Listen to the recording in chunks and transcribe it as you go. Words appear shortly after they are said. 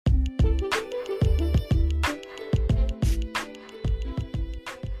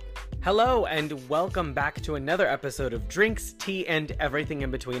Hello and welcome back to another episode of Drinks, Tea, and Everything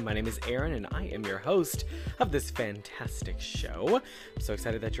in Between. My name is Aaron and I am your host of this fantastic show. I'm so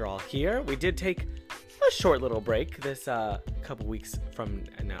excited that you're all here. We did take a short little break this couple weeks from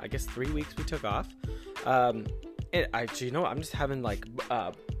now. I guess 3 weeks we took off. I'm just having like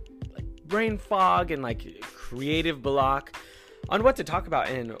brain fog and like creative block on what to talk about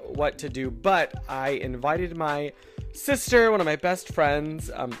and what to do. But I invited my sister, one of my best friends,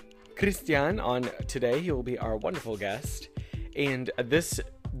 Christian, on today. He will be our wonderful guest, and this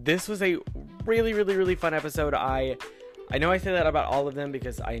was a really fun episode. I know I say that about all of them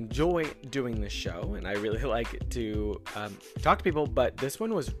because I enjoy doing this show and I really like to talk to people, but this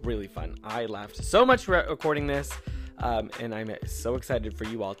one was really fun. I laughed so much recording this, and I'm so excited for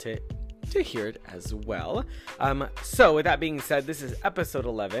you all to hear it as well. So with that being said, this is episode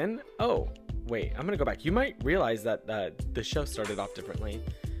 11. Oh wait, I'm gonna go back. You might realize that the show started off differently.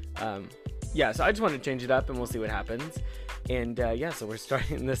 So I just want to change it up and we'll see what happens. And so we're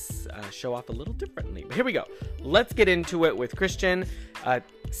starting this show off a little differently. But here we go. Let's get into it with Christian.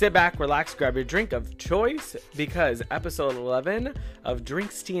 Sit back, relax, grab your drink of choice because episode 11 of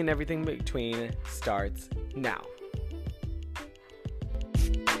Drinks, Tea, and Everything Between starts now.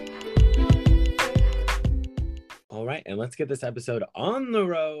 All right, and let's get this episode on the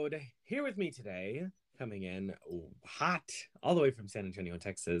road. Here with me today, coming in hot, all the way from San Antonio,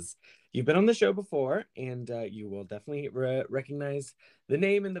 Texas. You've been on the show before, and you will definitely recognize the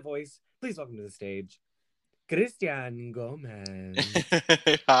name and the voice. Please welcome to the stage, Christian Gomez.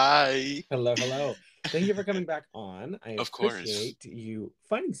 Hi. Hello. Thank you for coming back on. I Of course. appreciate you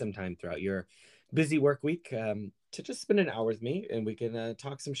finding some time throughout your busy work week to just spend an hour with me, and we can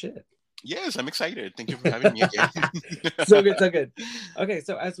talk some shit. Yes, I'm excited. Thank you for having me again. So good. Okay,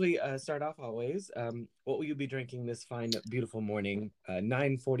 so as we start off always, what will you be drinking this fine, beautiful morning,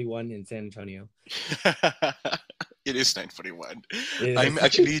 9:41 in San Antonio? It is 9:41. I'm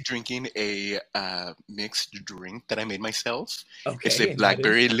actually drinking a mixed drink that I made myself. Okay, it's a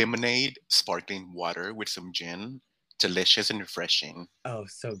blackberry lemonade, sparkling water with some gin. Delicious and refreshing. Oh,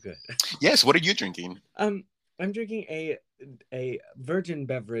 so good. Yes, what are you drinking? I'm drinking a virgin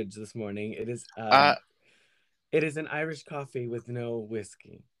beverage this morning. It is an Irish coffee with no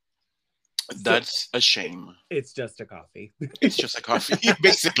whiskey. That's a shame. It's just a coffee. It's just a coffee,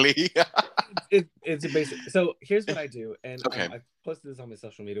 basically. It's a basic. So here's what I do, and okay. I posted this on my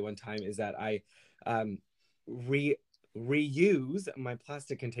social media one time. Is that I reuse my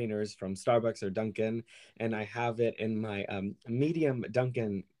plastic containers from Starbucks or Dunkin', and I have it in my medium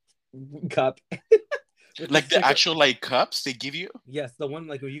Dunkin' cup. Like the actual like cups they give you? Yes, the one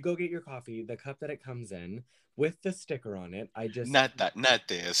like when you go get your coffee, the cup that it comes in with the sticker on it. I just not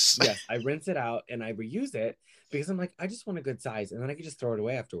this. Yes, I rinse it out and I reuse it because I'm like, I just want a good size, and then I can just throw it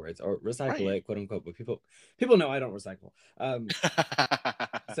away afterwards or recycle it, quote unquote. But people know I don't recycle.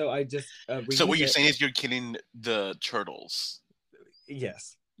 So I just so what you're saying is you're killing the turtles.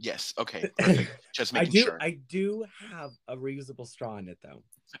 Yes. Yes. Okay. Perfect. Just making sure. I do have a reusable straw in it though.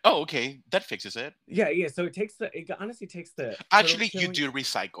 Oh, okay. That fixes it. Yeah. So it honestly takes the. Actually, you do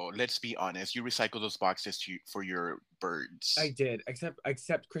recycle. Let's be honest. You recycle those boxes for your birds. I did,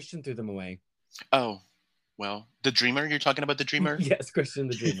 except Christian threw them away. Oh, well, the dreamer. You're talking about the dreamer? Yes, Christian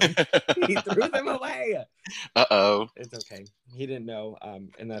the dreamer. He threw them away. Uh-oh. It's okay. He didn't know,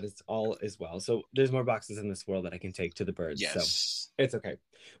 and that is all as well. So there's more boxes in this world that I can take to the birds. Yes. So it's okay.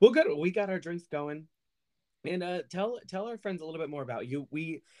 Well, good. We got our drinks going. And tell our friends a little bit more about you.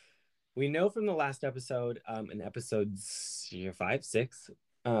 We know from the last episode, in episodes 5, 6,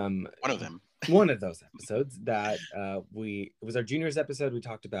 one of them, one of those episodes that it was our juniors episode. We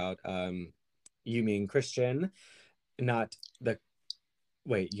talked about you mean Christian, not the.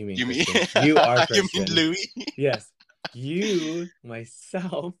 Wait, you mean Christian. You are Christian. You mean Louis? Yes, you,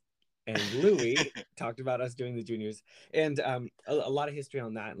 myself, and Louis talked about us doing the juniors, and a lot of history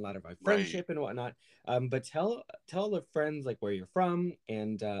on that, and a lot of our friendship and whatnot. But tell the friends like where you're from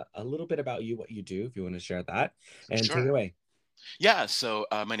and a little bit about you, what you do, if you want to share that, and take it away. Yeah. So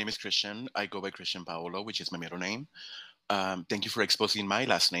my name is Christian. I go by Christian Paolo, which is my middle name. Thank you for exposing my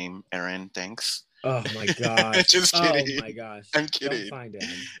last name, Aaron. Thanks. Oh my gosh. Just kidding. Oh my gosh. I'm kidding. Don't find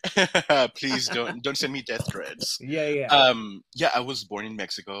Aaron. Please don't send me death threats. Yeah. I was born in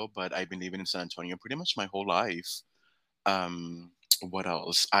Mexico, but I've been living in San Antonio pretty much my whole life. What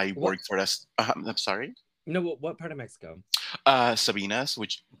else? I work for us. I'm sorry. No, what part of Mexico? Sabinas,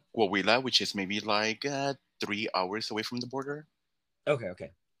 Coahuila, which is maybe like 3 hours away from the border. Okay.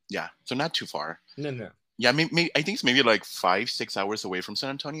 Yeah, so not too far. No. Yeah, maybe I think it's maybe like 5-6 hours away from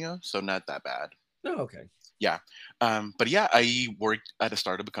San Antonio, so not that bad. Oh, okay. Yeah. But yeah, I worked at the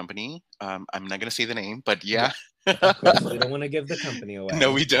start of a company. I'm not gonna say the name, but Yeah, yeah. of course. We don't want to give the company No,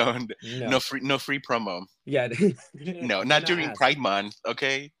 away. we don't. No. No free promo. Yeah. No, Do not not during ask. Pride Month.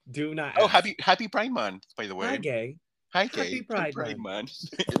 Okay. Do not Oh, ask. happy Pride Month, by the Hi, way. gay. Hi, Happy Kate. Happy Pride Pride Month.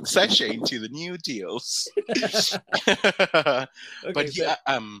 Month. Sashay into the new deals. Okay, But so yeah,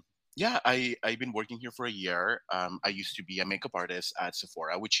 yeah, I've been working here for a year. I used to be a makeup artist at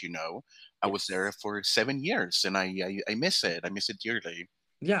Sephora, which you know. I was there yes. for 7 years, and I miss it. I miss it dearly.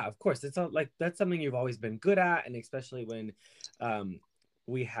 Yeah, of course. It's all like that's something you've always been good at, and especially when um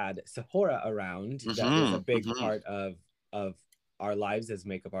we had Sephora around, that was a Hmm. big Hmm. part of our lives as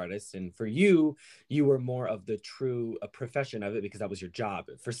makeup artists. And for you, you were more of the true profession of it because that was your job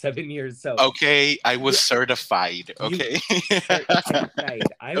for 7 years. So Okay, I was yeah, certified. you Okay. certified.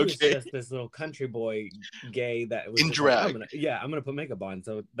 I was Okay. just this little country boy gay that was In just like, drag. I'm gonna put makeup on.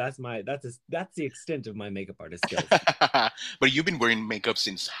 So that's the extent of my makeup artist skills. But you've been wearing makeup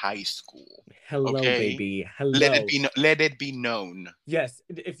since high school. Hello, Okay. baby. Hello. Let it be known. Yes,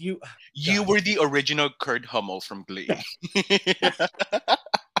 if you, You gosh. were the original Kurt Hummel from Glee.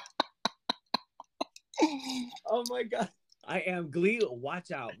 Oh my God. I am Glee.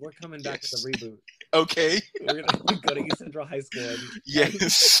 Watch out. We're coming back with a Yes. reboot. Okay. We're gonna go to East Central High School and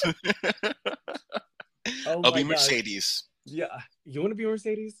Yes. oh I'll my be gosh. Mercedes. Yeah. You want to be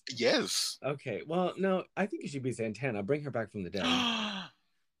Mercedes? Yes. Okay. Well, no, I think you should be Santana. Bring her back from the dead.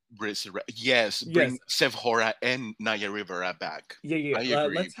 Yes. Yes. Bring Sephora and Naya Rivera back. Yeah, yeah. I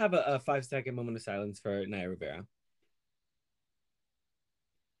agree. Let's have a 5 second moment of silence for Naya Rivera.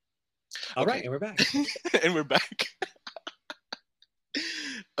 All right, Okay. and we're back. And we're back.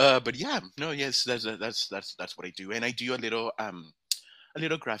 But yeah, no, yes, that's what I do, and I do a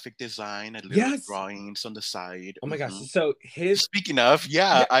little graphic design, a little Yes. drawings on the side. Oh my gosh. Hmm. So his Speaking of,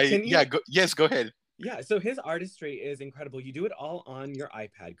 yeah, yeah, can you yes, go ahead. yeah, so his artistry is incredible. You do it all on your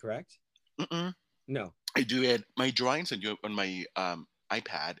iPad, correct? Mm-mm. No, I do it. My drawings I do on my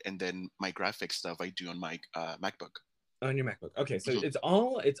iPad, and then my graphic stuff I do on my MacBook. on your MacBook. Okay, so Hmm. it's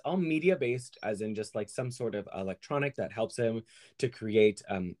all media based, as in just like some sort of electronic that helps him to create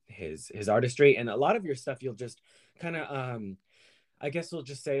his artistry. And a lot of your stuff you'll just kind of I guess we'll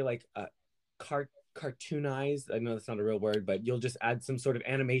just say like cartoonize. I know that's not a real word, but you'll just add some sort of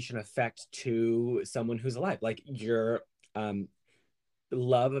animation effect to someone who's alive, like your um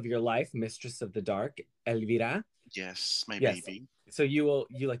love of your life, mistress of the dark, Elvira. Yes, my Yes. baby. So you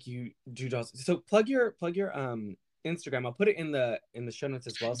do draws. So plug your Instagram. I'll put it in the show notes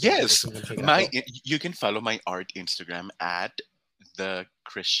as well, so that people Yes, can come check it out. my So you can follow my art Instagram at the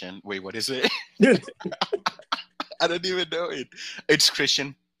Christian. Wait, what is it? I don't even know it. It's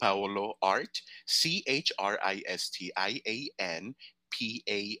Christian Paolo Art.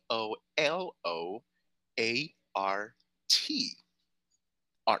 ChristianPaoloArt.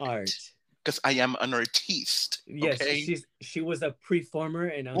 Art. art. Because I am an artiste. Yes, Okay. she was a performer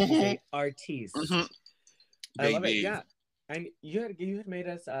and now she's Hmm. a artiste. Hmm. I love it. Baby. Yeah. And you had made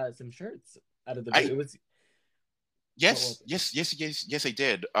us some shirts out of the blue. I It was what Yes, was it? yes, I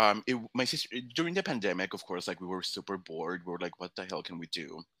did. My sister during the pandemic, of course, like we were super bored. We were like, what the hell can we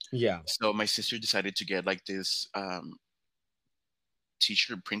do? Yeah. So my sister decided to get like this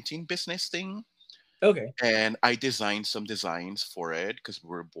t-shirt printing business thing, Okay. and I designed some designs for it because we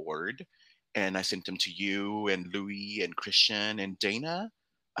were bored, and I sent them to you and Louis and Christian and Dana.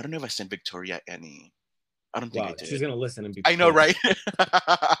 I don't know if I sent Victoria any. I don't think I Wow. She's did. gonna listen and be I know, right? pissed.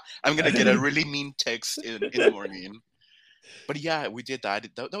 I'm gonna get a really mean text in the morning. But yeah, we did that.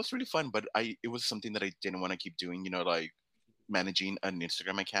 That was really fun. But it was something that I didn't want to keep doing. Like managing an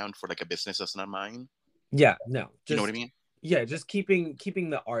Instagram account for like a business that's not mine. Yeah, no. You know what I Just mean? yeah, just keeping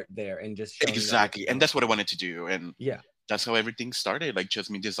the art there and just showing that you're Exactly. And keeping it. that's what I wanted to do. And Yeah. that's how everything started. Like just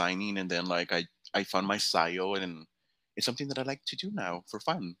me designing, and then like I found my style, and it's something that I like to do now for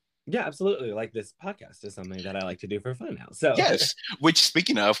fun. Yeah, absolutely. Like this podcast is something that I like to do for fun now. So Yes. Which,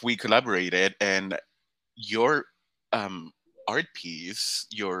 speaking of, we collaborated, and your um art piece,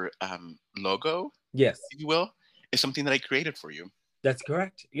 your logo, yes, if you will, is something that I created for you. that's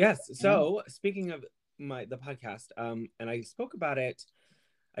correct. Yes. Mhm. So speaking of the podcast, and I spoke about it,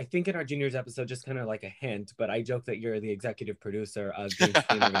 I think in our juniors episode, just kind of like a hint, but I joke that you're the executive producer of Drinks Tea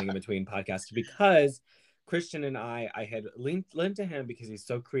and Everything in Between podcast because Christian and I had lent to him because he's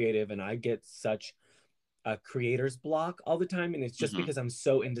so creative and I get such a creator's block all the time. And it's just Mhm. because I'm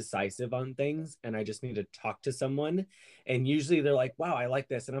so indecisive on things and I just need to talk to someone. And usually they're like, wow, I like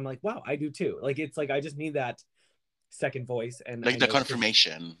this. And I'm like, wow, I do too. Like, it's like, I just need that second voice, and I Like the know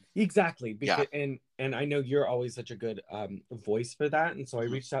confirmation. exactly, Yeah. because and I know you're always such a good voice for that, and so I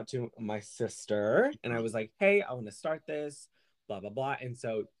Mhm. reached out to my sister and I Mhm. was like, hey, I want to start this, blah blah blah. And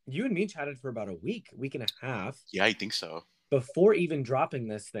so you and me chatted for about a week and a half Yeah, I think so. before even dropping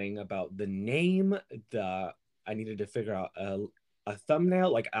this thing about the name. The I needed to figure out a thumbnail.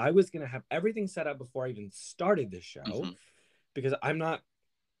 Like, I was gonna have everything set up before I even started the show, Mhm. because I'm not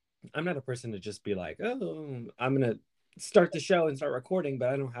a person to just be like, oh, I'm gonna start the show and start recording, but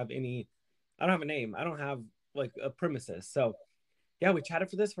I don't have a name. I don't have like a premises. So yeah, we chatted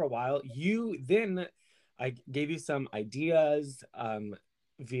for this for a while. I gave you some ideas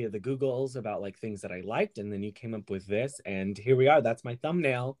via the Googles about like things that I liked, and then you came up with this, and here we are. That's my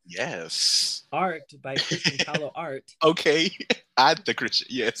thumbnail. Yes. Art by Christian Paolo Art Okay. At the Christian.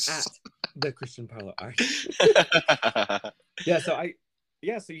 Yes. at the Christian Paolo Art.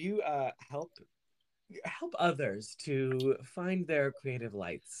 Yeah, so you help others to find their creative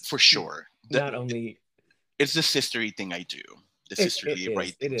lights. For sure. Not only It's the sisterly thing I do. The sisterly right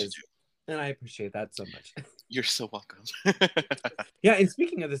it thing to is, do. and I appreciate that so much. You're so welcome. Yeah, and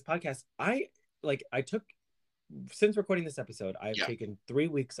speaking of this podcast, I took, since recording this episode, I've Yeah. taken 3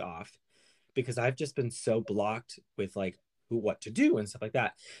 weeks off because I've just been so blocked with like what to do and stuff like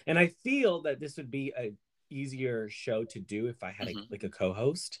that. And I feel that this would be a easier show to do if I had Mhm. a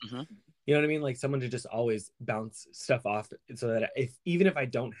co-host. Mhm. You know what I mean? Like someone to just always bounce stuff off, so that even if I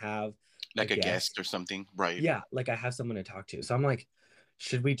don't have a Like a guest guest, or something. Right. yeah, like I have someone to talk to. So I'm like,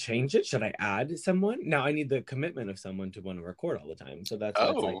 should we change it? Should I add someone? Now I need the commitment of someone to want to record all the time. So that's why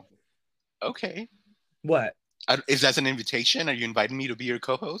it's like, Oh, okay. what? Is that an invitation? Are you inviting me to be your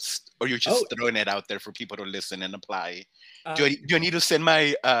co-host, or you're Oh, just throwing it out there for people to listen and apply? Do um, I need to send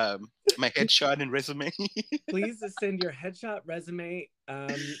my my headshot and resume? please send your headshot, resume,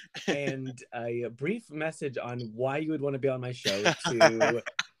 and a brief message on why you would want to be on my show to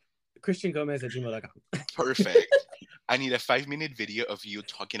christiangomez@gmail.com. Perfect. I need a 5-minute video of you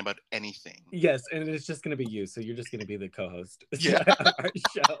talking about anything. Yes, and it's just going to be you. So you're just going to be the co-host Yeah. of our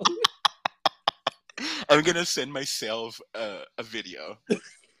show. I'm gonna send myself a video,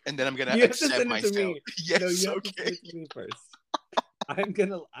 and then I'm gonna You have to accept send it to myself. me. Yes. No, you have to Okay. send it to me first. I'm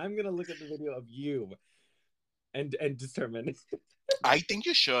gonna look at the video of you and determine. I think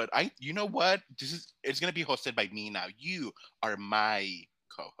you should. You know what? It's gonna be hosted by me now. You are my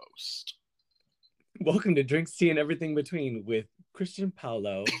co-host. Welcome to Drinks, Tea, and Everything Between with Christian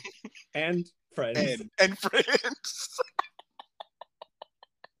Paolo and friends. And friends.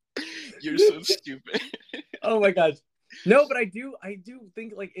 You're so stupid. Oh my gosh. No, but I do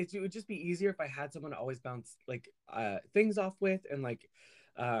think like it would just be easier if I had someone to always bounce like things off with, and like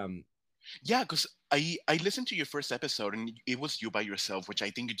Yeah, because I listened to your first episode and it was you by yourself, which I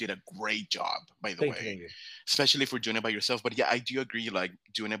think you did a great job, by the way. thank you. Especially for doing it by yourself. But yeah, I do agree, like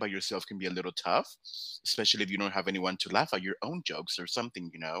doing it by yourself can be a little tough, especially if you don't have anyone to laugh at your own jokes or something,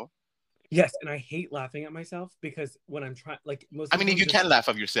 you know? Yes, and I hate laughing at myself because when I'm trying, like most I of the mean, if time, you just can't laugh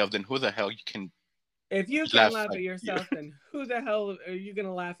at yourself, then who the hell you can if you can't laugh laugh at at you? yourself, then who the hell are you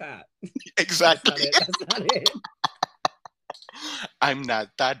gonna laugh at? Exactly. That's not it. I'm not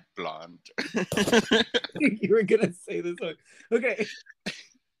that blonde. You were gonna say this one. Okay.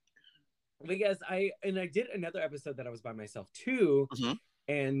 Because I did another episode that I was by myself too, Mhm.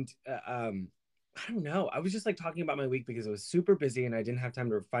 and I don't know. I was just like talking about my week because I was super busy and I didn't have time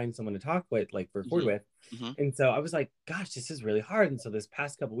to find someone to talk with, like record Mhm. with. Mhm. And so I was like, gosh, this is really hard. And so this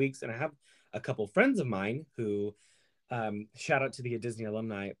past couple weeks, and I have a couple friends of mine who shout out to the Disney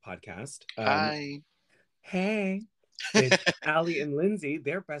Alumni podcast. Hi. Hey. It's Allie and Lindsay.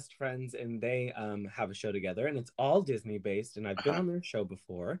 They're best friends, and they have a show together, and it's all Disney based. And I've been Uh-huh. on their show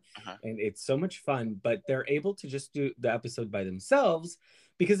before, Uh-huh. and it's so much fun. But they're able to just do the episode by themselves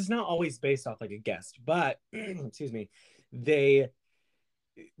because it's not always based off like a guest. But excuse me, they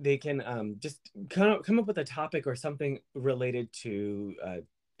can just come up with a topic or something related to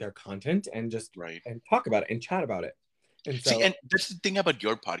their content, and just Right. and talk about it and chat about it. And See, so and that's the thing about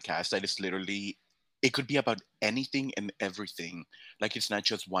your podcast, that is literally, it could be about anything and everything. Like it's not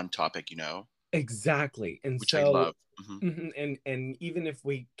just one topic, you know, exactly. And which I so love. Hmm. and even if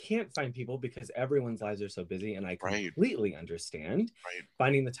we can't find people because everyone's lives are so busy, and I Right. completely understand, Right.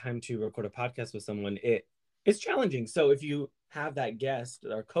 finding the time to record a podcast with someone, it's challenging. So if you have that guest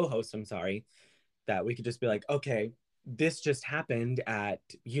or co-host, I'm sorry, that we could just be like, okay, this just happened at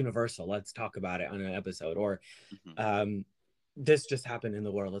Universal, let's talk about it on an episode, or Hmm. this just happened in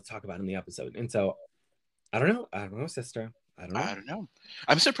the world, let's talk about it in the episode. And so I don't know, sister, I don't know. I don't know.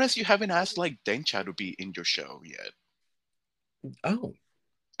 I'm surprised you haven't asked like Dencha to be in your show yet. Oh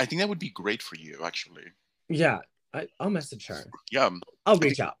I think that would be great for you, actually. yeah, I'll message her. Yeah. I'll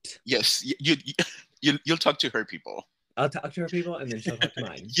reach out. Yes. You'll talk to her people. I'll talk to her people, and then she'll talk to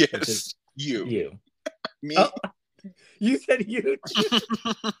mine, which is Yes. You. you. Me. Oh, you said you too.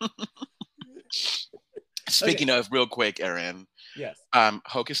 Speaking of, real quick, Erin, Yes.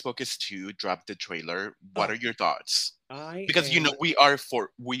 Hocus Pocus 2 dropped the trailer. What Oh, are your thoughts? I Because am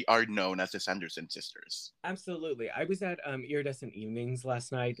we are known as the Sanderson sisters. absolutely. I was at Iridescent Evenings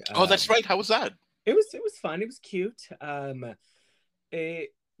last night. Oh, that's right. How was that? It was fun. It was cute. It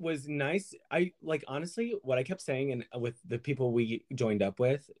was nice. I like honestly what I kept saying, and with the people we joined up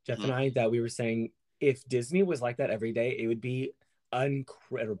with, Jeff and Mhm. I, that we were saying if Disney was like that every day, it would be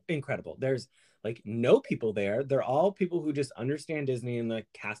incredible. There's like no people there. They're all people who just understand Disney and the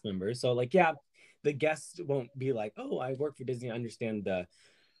cast members. So like, yeah, the guests won't be like, oh, I work for Disney. I understand the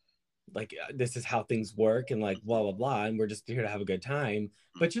like this is how things work and like blah blah blah, and we're just here to have a good time.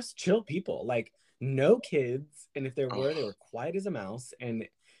 But just chill people, like no kids, and if there Oh, were, they were quiet as a mouse, and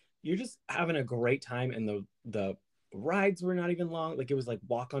you're just having a great time. And the rides were not even long. Like it was like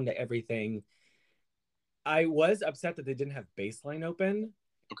walk onto everything. I was upset that they didn't have baseline open.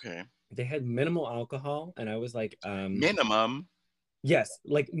 okay. They had minimal alcohol, and I was like, Minimum. yes,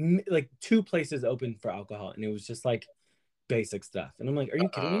 like two places open for alcohol, and it was just like basic stuff. And I'm like, are you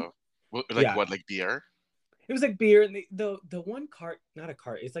kidding me? Like Yeah, what? Like beer? it was like beer, and the one cart, not a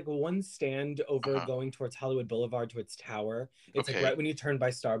cart, it's like one stand over Uh-huh. going towards Hollywood Boulevard to its tower. It's like Okay. right when you turn by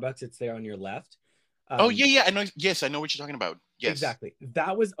Starbucks, it's there on your left. Oh Um, yeah, yeah. I know. Yes, I know what you're talking about. Yes. exactly.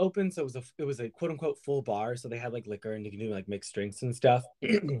 That was open, so it was a quote unquote full bar. So they had like liquor and you can do like mixed drinks and stuff.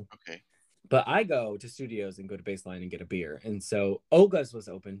 Okay. But I go to studios and go to Baseline and get a beer. And so Olga's was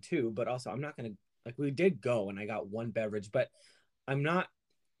open too, but also I'm not gonna like we did go and I got one beverage, but I'm not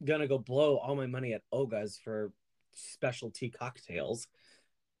gonna go blow all my money at Olga's for specialty cocktails.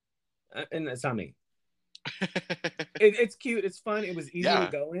 And it's not me. It's cute. It's fun. It was easy to Yeah.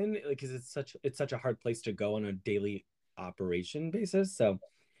 go in because it's such a hard place to go on a daily operation basis. So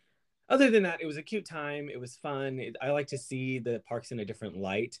other than that, it was a cute time. It was fun. I like to see the parks in a different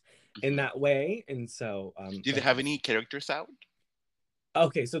light in Mhm. that way. And so, Did they have any characters out?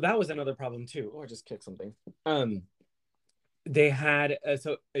 okay, so that was another problem too. Oh, I just kicked something. They had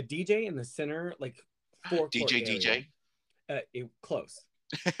so a DJ in the center, like forecourt DJ area. DJ. It close.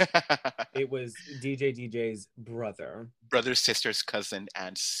 It was DJ's brother, Brother, sister's cousin,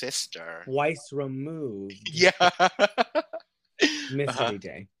 and sister. twice removed, Yeah. Mr. Uh-huh.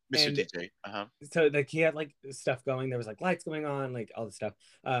 DJ. Mr. And DJ. Uh-huh. so like he had like stuff going. There was like lights going on, like all this stuff.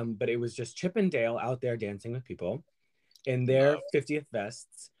 But it was just Chip and Dale out there dancing with people in their Love. 50th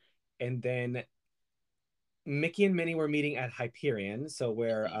vests. And then Mickey and Minnie were meeting at Hyperion, so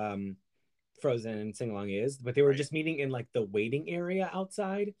where Mhm. Frozen and Sing Along is, but they were Right. just meeting in like the waiting area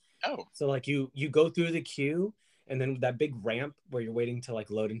outside. Oh. So like you go through the queue, and then that big ramp where you're waiting to like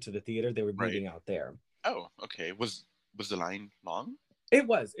load into the theater, they were Right. meeting out there. Oh. Okay. Was the line long? It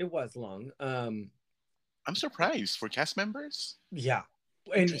was long. I'm surprised for cast members. Yeah.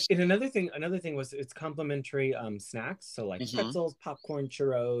 And Interesting. another thing was it's complimentary snacks, so like Mm-hmm. pretzels, popcorn,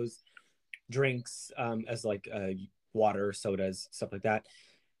 churros, drinks, as like water, sodas, stuff like that.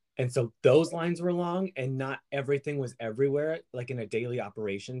 And so those lines were long, and not everything was everywhere, like in a daily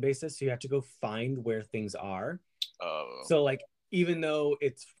operation basis. So you have to go find where things are. Oh. So like even though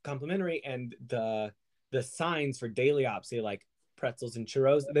it's complimentary and the signs for daily ops say like pretzels and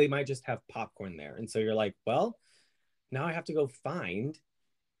churros, they might just have popcorn there. And so you're like, well, now I have to go find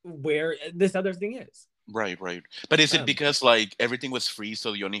where this other thing is. Right. Right. But is it Um, because like everything was free,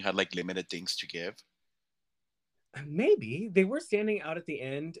 so you only had like limited things to give? maybe they were standing out at the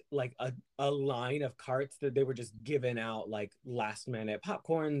end like a line of carts that they were just giving out like last minute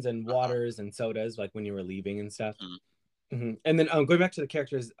popcorns and Uh-huh. waters and sodas like when you were leaving and stuff. Mhm. And then going back to the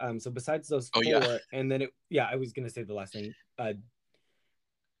characters, so besides those Oh yeah. four, and then yeah, I was gonna say the last thing.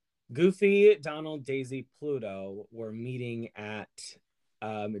 Goofy, Donald, Daisy, Pluto were meeting at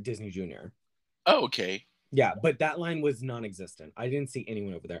Disney Junior. Oh okay. Yeah, but that line was non-existent. I didn't see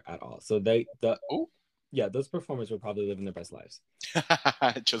anyone over there at all. So the Oh. yeah, those performers were probably living their best lives.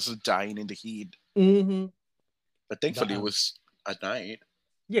 Just dying in the heat. Mm-hmm. But But thankfully it was at night.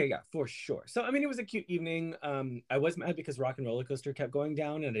 yeah, for sure. So I mean, it was a cute evening. I was mad because Rock and Roller Coaster kept going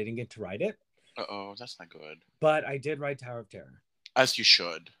down, and I didn't get to ride it. Uh-oh, that's not good. But I did ride Tower of Terror. As you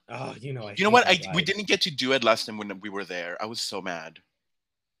should. Oh, I You know hate what? that We ride. didn't get to do it last time when we were there. I was so mad.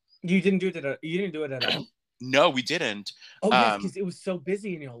 You didn't do it. You didn't do it at all. No, we didn't. Oh yes, Um, because it was so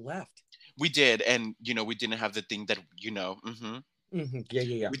busy and left. we did, and we didn't have the thing that Yeah, yeah,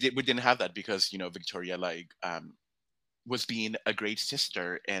 yeah. we didn't have that because Victoria like was being a great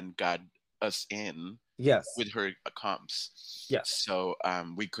sister and got us in Yes. with her comps. Yes. So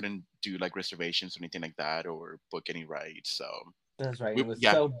we couldn't do like reservations or anything like that or book any rides. So That's right. It was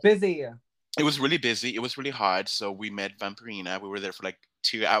yeah, so busy. it was really busy. It was really hot. So we met Vampirina. We were there for like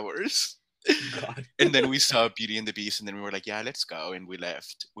 2 hours. God. And then we saw Beauty and the Beast, and then we were like, yeah, let's go. And we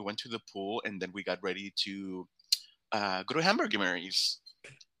left. We went to the pool, and then we got ready to go to Hamburger Mary's,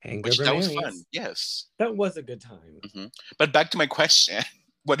 which Hangover that was fun. Mary's. Yes. That was a good time. But back to my question.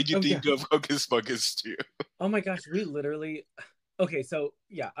 What did you Oh, think yeah. of Hocus Pocus 2? Oh my gosh, we literally. Okay, so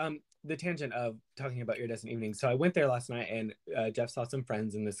yeah, the tangent of talking about iridescent evenings. So I went there last night, and Jeff saw some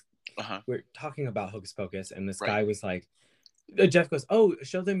friends, and this we're talking about Hocus Pocus, and this guy was like, Jeff goes, "Oh,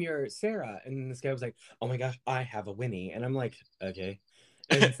 show them your Sarah," and then this guy was like, "Oh my gosh, I have a Winnie," and I'm like, "Okay,"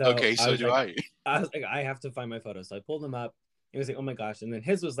 and so Okay, so do I. I was like, I have to find my photos, so I pulled them up. He was like, "Oh my gosh," and then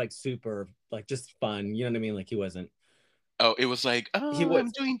his was like super, like just fun, you know what I mean? Like he wasn't. Oh, it was like, He oh, was. I'm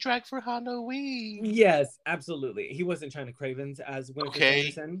doing drag for Halloween. Yes, absolutely. He wasn't trying to Cravens as Winifred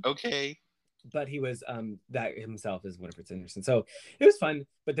Sanderson. Okay. But he was that himself as Winifred Sanderson. So it was fun.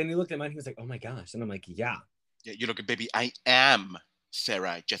 But then he looked at mine, he was like, "Oh my gosh," and I'm like, "Yeah." Yeah, you look at baby. I am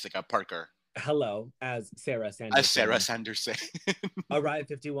Sarah Jessica Parker. Hello, as Sarah Sanderson. As Sarah Sanderson. Arrive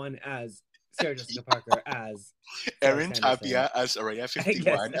 51 as Sarah Jessica Parker as Erin Tapia as Araya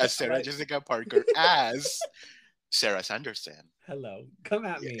 51 as Sarah Jessica Parker as Sarah Sanderson. Hello, come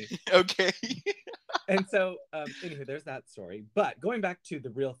at me. Okay. And so, anywho, there's that story. But going back to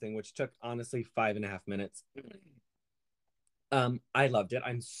the real thing, which took honestly 5.5 minutes. I loved it.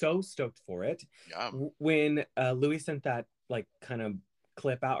 I'm so stoked for it. Yeah. When Louis sent that like kind of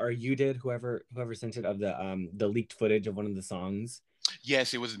clip out, or you did, whoever sent it, of the leaked footage of one of the songs.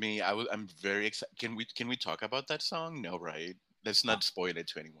 Yes, it was me. I'm very excited. Can we talk about that song? No, right? Let's not spoil it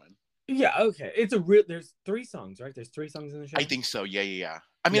to anyone. Yeah, okay. There's 3 songs, right? There's 3 songs in the show. I think so. Yeah.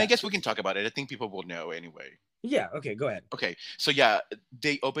 I mean, I guess we can talk about it. I think people will know anyway. Yeah. Okay. Go ahead. Okay. So yeah,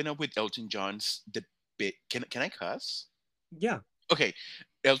 they open up with Elton John's "The Bit." Can I cuss? Yeah. Okay.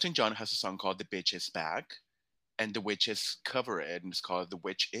 Elton John has a song called "The Bitch Is Back," and the Witches cover it, and it's called "The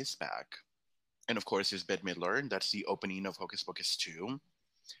Witch Is Back." And of course, it's Bette Midler, and that's the opening of Hocus Pocus 2.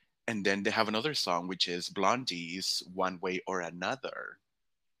 And then they have another song, which is Blondie's "One Way or Another."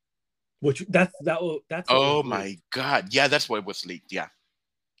 Which that's oh my god! Yeah, that's what was leaked. Yeah,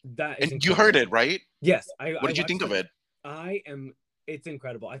 that is. And incredible. you heard it, right? Yes. What did you think of it? It's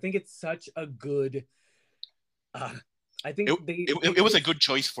incredible. I think it's such a good. I think it was a good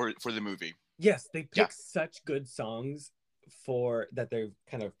choice for the movie. Yes, they pick such good songs for that they've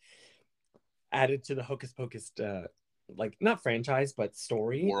kind of added to the Hocus Pocus like not franchise but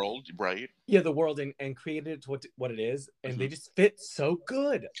story world, right? Yeah, the world, and created it to what it is, and they just fit so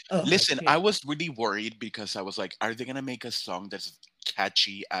good. Listen, I was really worried because I was like, are they gonna make a song that's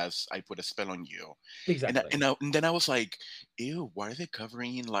catchy as "I Put a Spell on You"? Exactly. And then I was like, ew, why are they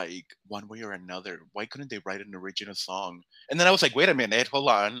covering like "One Way or Another"? Why couldn't they write an original song? And then I was like, wait a minute, hold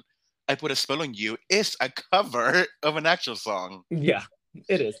on. "I Put a Spell on You" is a cover of an actual song. Yeah,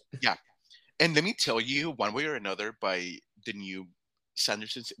 it is. Yeah. And let me tell you, "One Way or Another" by the new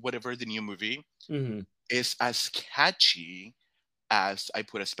Sanderson's, whatever, the new movie, is as catchy as "I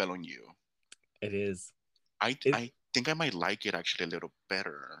Put a Spell on You." It is. I think I might like it actually a little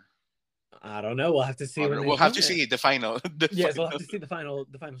better. I don't know. We'll have to see. We'll have to see the final. We'll have to see the final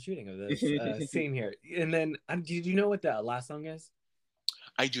shooting of this scene here. And then, did you know what the last song is?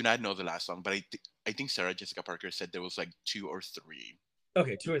 I do not know the last song, but I think Sarah Jessica Parker said there was like 2 or 3.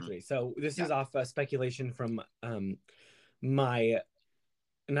 Okay, 2 or 3. So this is off speculation from my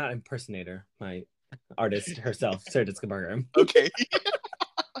not impersonator, my artist herself, Sarah Jessica Parker. Okay.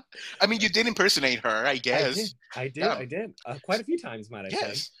 I mean, you did impersonate her, I guess. I did. Quite a few times, might I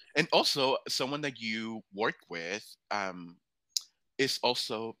say. And also, someone that you worked with is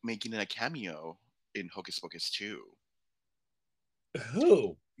also making a cameo in Hocus Pocus 2.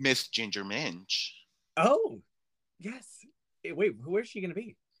 Who? Miss Ginger Minch. Oh, yes. Wait, who is she going to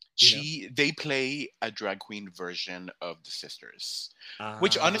be? They play a drag queen version of the sisters,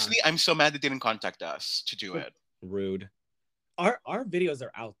 which honestly, I'm so mad they didn't contact us to do it. Rude. Our videos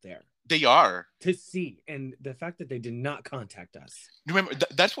are out there. They are to see, and the fact that they did not contact us. Remember,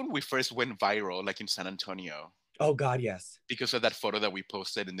 that's when we first went viral, like in San Antonio. Oh God, yes. Because of that photo that we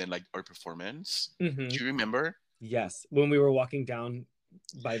posted, and then like our performance. Do you remember? Yes, when we were walking down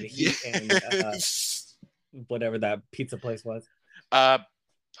by the heat and whatever that pizza place was.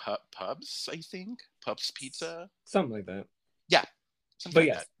 Pubs, I think. Pubs Pizza. Something like that. Yeah. But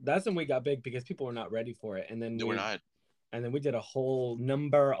yes, that's when we got big because people were not ready for it. And then they were not. And then we did a whole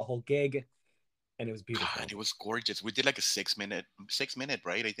number, a whole gig. and it was beautiful. God, it was gorgeous. We did like a 6 minute,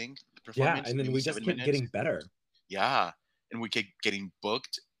 right? I think Yeah, performance, and then maybe we just seven kept minutes. getting better. Yeah, and we kept getting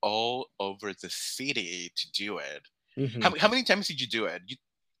booked all over the city to do it. Mm-hmm. How many times did you do it?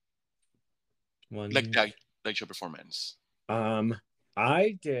 Like One, that, like your performance um,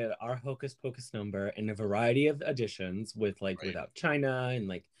 I did our Hocus Pocus number in a variety of editions with like right Without China and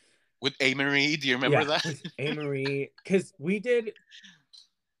like with Amory? Do you remember yeah, that? with Amory, because we did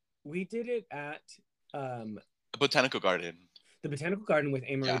it at um Botanical Garden. the Botanical Garden with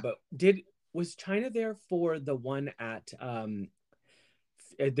Amory, Yeah. but was China there for the one at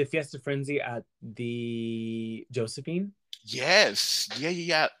the Fiesta Frenzy at the Josephine? Yes. Yeah.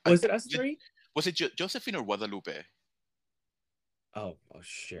 Yeah. Yeah. Was it us three? Was it Josephine or Guadalupe? Oh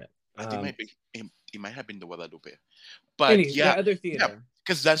shit. I think it might have been the Guadalupe. But Any yeah, the other yeah, theater.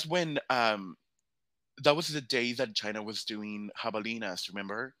 because that's when that was the day that China was doing Javelinas.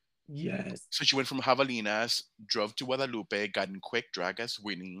 Remember? Yes. So she went from Javelinas, drove to Guadalupe, got in quick drag as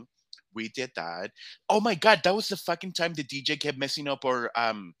Winnie. We did that. Oh my god, that was the fucking time the DJ kept messing up our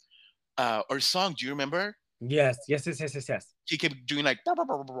song. Do you remember? Yes. He kept doing like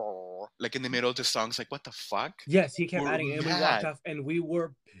in the middle of the songs, like what the fuck? Yes, he kept adding, and we Yeah, walked off, and we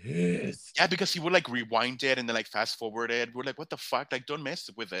were pissed. yeah, because he would like rewind it and then like fast forward it. We're like, what the fuck? Like, don't mess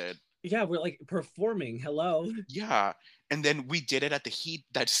with it. Yeah, we're like performing. Hello. Yeah, and then we did it at the Heat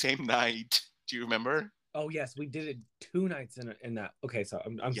that same night. Do you remember? Oh yes, we did it 2 nights in that. Okay, so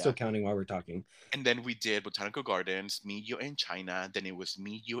I'm Yeah, still counting while we're talking. and then we did Botanical Gardens, me, you, and China. Then it was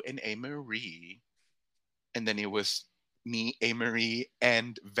me, you, and Marie, and then it was me, Marie,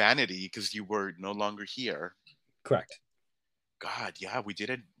 and Vanity because you were no longer here. Correct. God, yeah, we did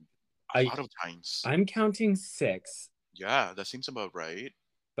it a I lot of times. I'm counting 6, Yeah, that seems about right.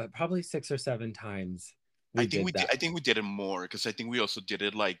 but probably 6 or 7 times we did that. I think we did it more because I think we also did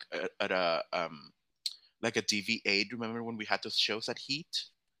it like at a like a DV8. Remember when we had those shows at Heat?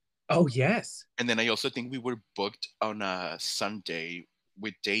 Oh yes. And then I also think we were booked on a Sunday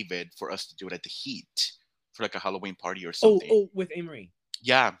with David for us to do it at the Heat for like a Halloween party or something. Oh, with Amory.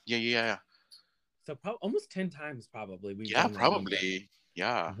 Yeah. So almost 10 times probably we've Yeah, done that number. probably.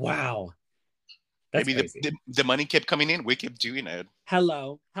 Yeah. Wow. That's Maybe crazy. the money kept coming in. We kept doing it.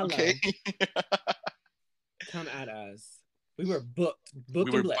 Hello. Okay. Come at us. We were booked We were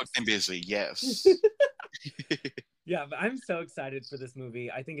and blessed. booked and busy. Yes. Yeah, but I'm so excited for this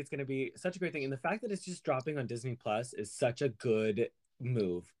movie. I think it's going to be such a great thing. And the fact that it's just dropping on Disney Plus is such a good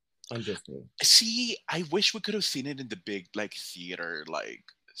move on Disney. See, I wish we could have seen it in the big like theater like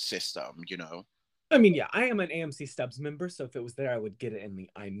system, you know? I mean, yeah, I am an AMC Stubs member, so if it was there, I would get it in the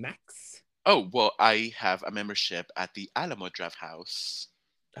IMAX. Oh, well, I have a membership at the Alamo Draft House.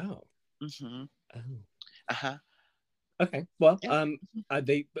 Oh. Mm-hmm. Oh. Uh-huh. Okay. Well, Yeah.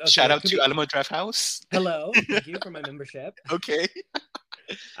 okay, Shout out to Alamo Draft House. Hello. Thank you for my membership. Okay.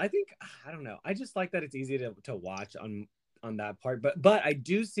 I don't know. I just like that it's easy to watch on that part, but I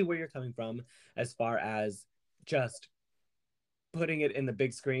do see where you're coming from as far as just putting it in the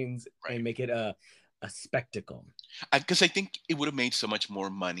big screens and make it a spectacle. Because I think it would have made so much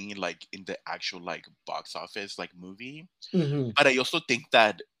more money, like in the actual like box office, like movie. Mm-hmm. But I also think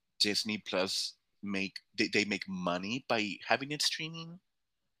that Disney Plus they make money by having it streaming,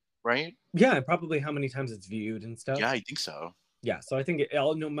 right? Yeah, probably how many times it's viewed and stuff. Yeah, I think so. Yeah, so I think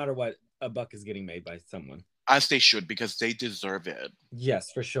no matter what, a buck is getting made by someone. As they should, because they deserve it.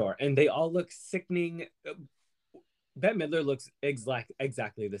 Yes, for sure. And they all look sickening. Bette Midler looks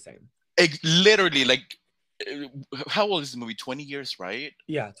exactly the same. Literally, like, how old is the movie? 20 years, right?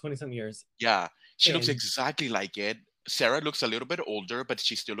 Yeah, 20-something years. Yeah, she looks exactly like it. Sarah looks a little bit older, but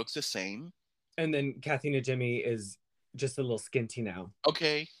she still looks the same. And then Kathy Najimy is just a little skinty now.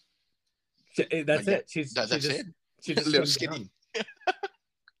 Okay. That's it. She's it. She's just a little skinny.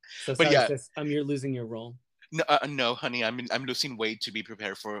 So but sorry, yeah, sis, you're losing your role. No, no, honey, I'm losing weight to be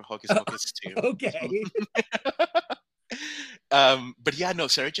prepared for Hocus Pocus too. Okay. But yeah, no,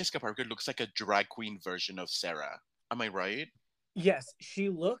 Sarah Jessica Parker looks like a drag queen version of Sarah. Am I right? Yes, she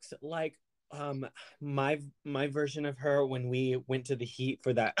looks like my version of her when we went to the Heat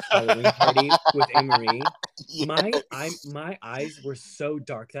for that Halloween party with Amory. Yes. My eyes were so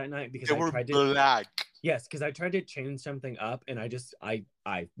dark that night because they were black. Yes, because I tried to change something up and I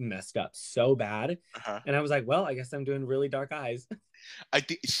messed up so bad. And I was like, well, I guess I'm doing really dark eyes. I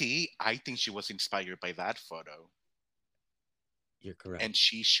think she was inspired by that photo. You're correct. And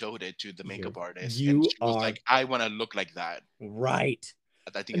she showed it to the makeup artist. And she was like, I want to look like that. Right.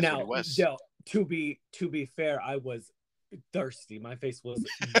 I think that's what it was. Now, to be fair, I was thirsty. My face was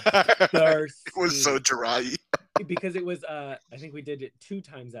thirsty. It was so dry. because it was I think we did it 2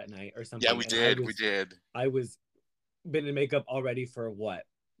 times that night or Yeah, something, we and did. We did. I was been in makeup already for what,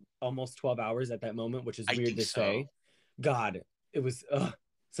 almost 12 hours at that moment, which is I weird think to so. say. God, it was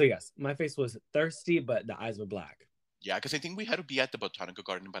so yes, my face was thirsty, but the eyes were black. Yeah, because I think we had to be at the botanical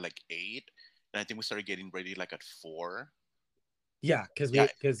garden by like 8, and I think we started getting ready like at 4. Yeah, Yeah,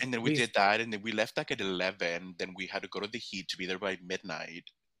 because and then we we did that, and then we left like at 11. Then we had to go to the heat to be there by midnight.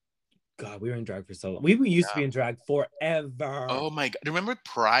 God, we were in drag for so long. We used to Yeah. be in drag forever. Oh my god! Remember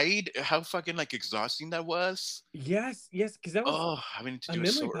Pride? How fucking like exhausting that was. Yes, yes, because that was Oh, having to a do it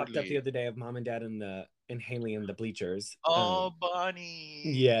memory so popped up the early. other day of mom and dad and Haley in the bleachers. Oh, Bonnie.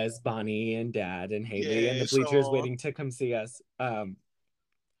 Yes, Bonnie and Dad and Haley and the Yes. bleachers Oh. waiting to come see us for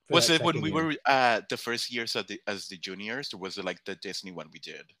Was that it when second we year. were the first years as the juniors, or was it like the Disney one we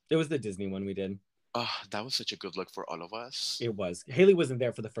did? It was the Disney one we did. Oh, that was such a good look for all of us. It was. Haley wasn't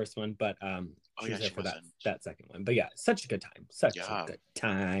there for the first one, but Oh she yeah, was there she for wasn't. that second one. But yeah, such a good time. Such a Yeah. good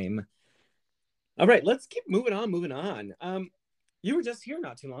time. All right, let's keep moving on, moving on. You were just here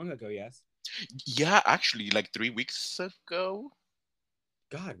not too long ago, yes? Yeah, actually, like 3 weeks ago.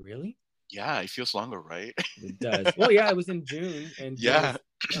 God, really? Yeah, it feels longer, right? It does. Well, yeah, it was in June, and June Yeah.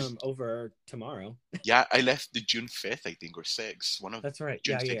 is over tomorrow. Yeah, I left the June 5th, I think, or 6th. One of That's right.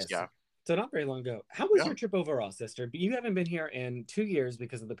 June Yeah, 6th, yes. yeah. So not very long ago. How was Yeah. your trip overall, sister? You haven't been here in 2 years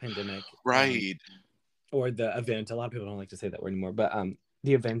because of the pandemic, Right. or the event. A lot of people don't like to say that word anymore, but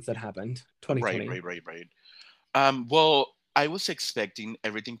the events that happened, Right, 2020. right, right, right. Well, I was expecting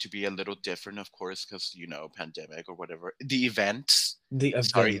everything to be a little different, of course, because pandemic or whatever. The events, The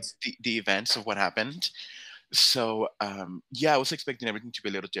sorry, event. the events of what happened. So, yeah, I was expecting everything to be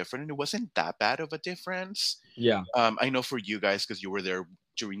a little different, and it wasn't that bad of a difference. Yeah. I know for you guys, because you were there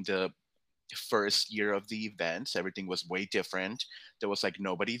during the first year of the events, everything was way different. There was like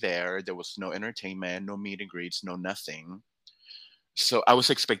nobody there. There was no entertainment, no meet and greets, no nothing. So I was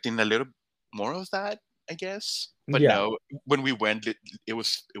expecting a little more of that, I guess. But Yeah. no, when we went, it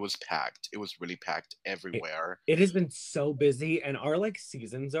was packed. It was really packed It, everywhere. it has been so busy, and our like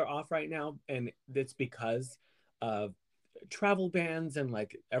seasons are off right now, and it's because of travel bans, and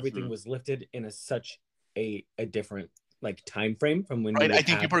like everything Mhm. was lifted in such a different like time frame from when we Right? I would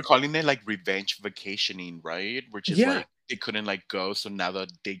think have. people are calling it like revenge vacationing, right? Which is Yeah, like they couldn't like go, so now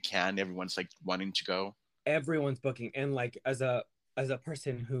that they can, everyone's like wanting to go. everyone's booking, and like as a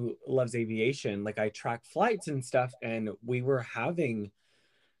person who loves aviation, like I track flights and stuff, and we were having,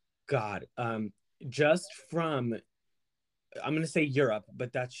 God, just from, I'm gonna say Europe,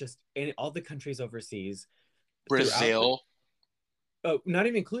 but that's just in all the countries overseas throughout the, Brazil, oh, not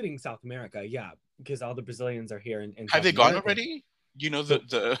even including South America, yeah, because all the Brazilians are here in have South they gone America. already? You know the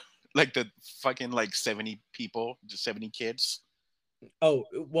So, the like the fucking like 70 people, the 70 kids. oh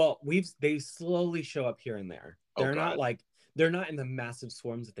well, they slowly show up here and there. Oh God. They're not in the massive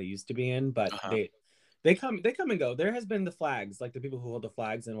swarms that they used to be in, but Uh-huh. they come and go. There has been the flags, like the people who hold the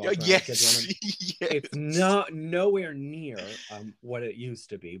flags and Yeah, walk around with kids around yes. them. It's Yes. not nowhere near what it used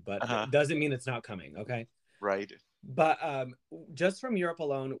to be, but Uh-huh. it doesn't mean it's not coming. Okay, Right. but just from Europe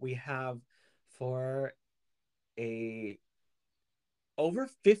alone, we have for a over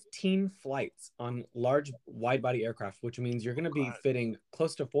 15 flights on large wide body aircraft, which means you're going to be God. fitting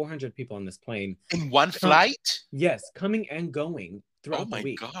close to 400 people on this plane. In one Come, flight? yes, coming and going Oh throughout the my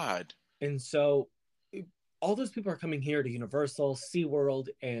week. God. And so all those people are coming here to Universal, SeaWorld,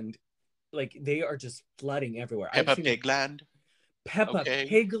 and like they are just flooding everywhere. I've Peppa seen Pig Land. Peppa Okay.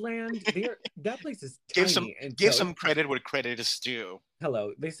 Pigland. That place is Give some tiny, and give so some credit where credit is due.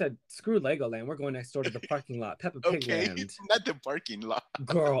 hello. They said screw Legoland. We're going next door to the parking lot. Peppa Okay. Pigland. Not the parking lot.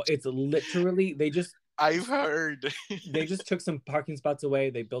 Girl, it's literally I've heard. they just took some parking spots away.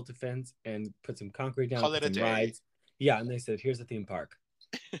 They built a fence and put some concrete down, Call put it a some day. rides. Yeah, and they said, "Here's a theme park."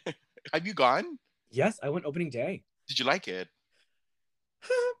 Have you gone? Yes, I went opening day. Did you like it?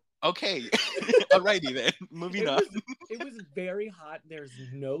 Okay. Alrighty then. Moving it on. was it was very hot. There's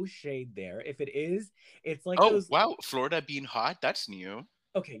no shade there. If it is, it's like Oh those. wow, Florida being hot, that's new.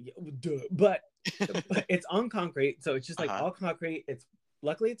 Okay, duh, but it's on concrete, so it's just like Uh-huh. all concrete. It's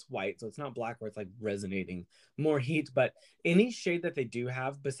luckily it's white, so it's not black where it's like resonating more heat. But any shade that they do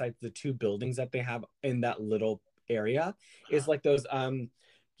have, besides the two buildings that they have in that little area, is like those.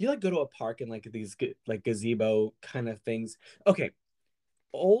 You like go to a park and like these like gazebo kind of things. Okay,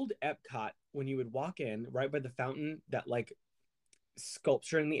 old Epcot, when you would walk in right by the fountain, that like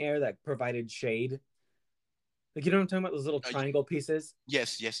sculpture in the air that provided shade. Like, you know what I'm talking about? Those little Uh, triangle pieces.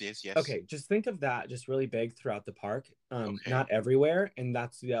 yes, yes, yes, yes. Okay, just think of that just really big throughout the park. Okay. Not everywhere, and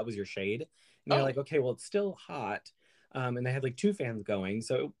that was your shade. And you're Oh, like, okay, well, it's still hot. And they had like two fans going,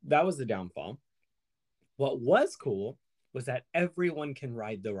 so that was the downfall. What was cool was that everyone can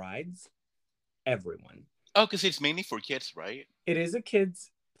ride the rides. Everyone. Oh, because it's mainly for kids, right? It is a kid's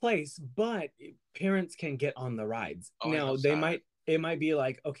place, but parents can get on the rides. Oh, I Now, love that. it might be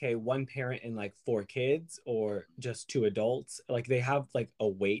like, okay, one parent and like four kids or just two adults. Like they have like a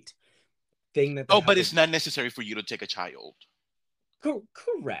weight thing that they Oh, have but to it's not necessary for you to take a child.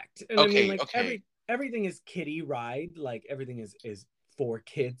 correct. And I mean, Okay, like okay. everything is kiddie ride, like everything is for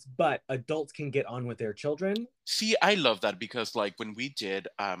kids, but adults can get on with their children. See, I love that because like when we did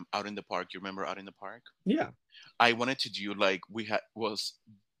out in the park, you remember out in the park? Yeah. I wanted to do like we had was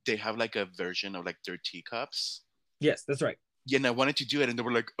they have like a version of like their teacups. Yes, that's right. Yeah, and I wanted to do it, and they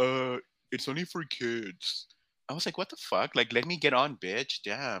were like, it's only for kids. I was like, what the fuck? Like, let me get on, bitch.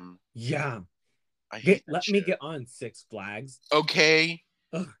 Damn. Yeah. I hate that Let me shit. get on Six Flags. Okay.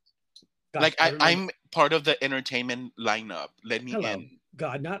 Ugh, gosh, Like I remember. I'm part of the entertainment lineup. Let me Hello. in.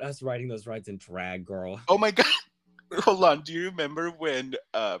 God, not us riding those rides in drag, girl. Oh my god. Hold on. Do you remember when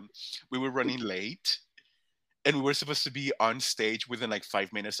we were running late and we were supposed to be on stage within like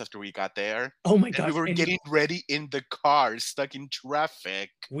 5 minutes after we got there? Oh my And we gosh. were And getting ready in the car, stuck in traffic.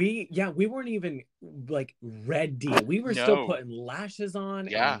 we weren't even like ready. We were still No. putting lashes on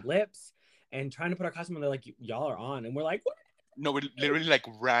Yeah. and lips and trying to put our costume on. They're like, y'all are on. And we're like, what? No, we literally like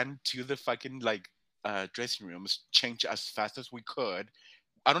ran to the fucking like dressing rooms, changed as fast as we could.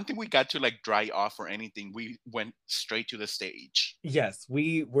 I don't think we got to like dry off or anything. We went straight to the stage. Yes,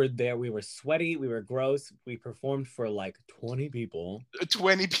 we were there. We were sweaty. We were gross. We performed for like 20 people.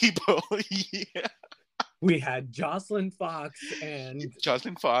 20 people. Yeah. We had Jocelyn Fox and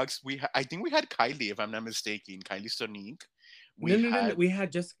Jocelyn Fox. I think we had Kylie, if I'm not mistaken. Kylie Sonique. no, We no, no, no. had We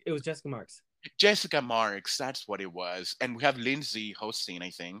had just it was Jessica Marks. Jessica Marks. That's what it was. And we have Lindsay hosting, I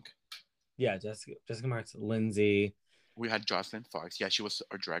think. Yeah, Jessica Marks, Lindsay, We had Jocelyn Fox. Yeah, she was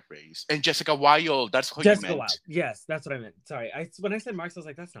our drag race. And Jessica Wilde. That's how you Jessica meant. Wilde. Yes, that's what I meant. Sorry. When I said Marks, I was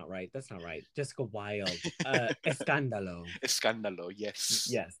like, that's not right. That's not right. Jessica Wilde. Escandalo. Escandalo. Yes.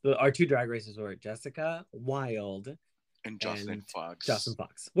 Yes. Our two drag races were Jessica Wilde And Jocelyn and Jocelyn Fox.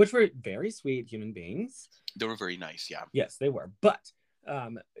 Fox, which were very sweet human beings. They were very nice. Yeah. Yes, they were. But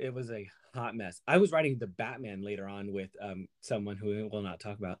it was a hot mess. I was writing the Batman later on with someone who we will not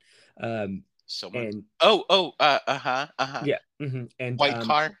talk about. Someone. And Uh-huh. yeah. Mm-hmm. And White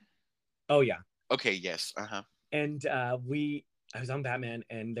car. oh yeah. Okay, yes. Uh-huh. And I was on Batman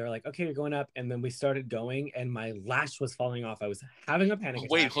and they're like, okay, you're going up. And then we started going and my lash was falling off. I was having a panic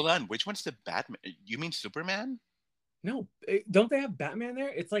Wait, attack. hold on. Which one's the Batman? You mean Superman? No, don't they have Batman there?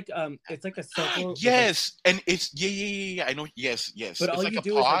 It's like a circle. Yes, and it's yeah. I know. Yes. But It's all like you a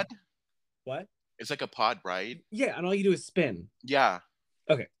do is like pod. what? It's like a pod, right? Yeah, and all you do is spin. Yeah.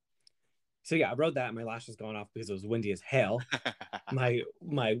 Okay. So yeah, I rode that. My lash was going off because it was windy as hell. My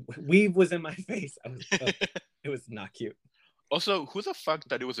weave was in my face. It was not cute. Also, who the fuck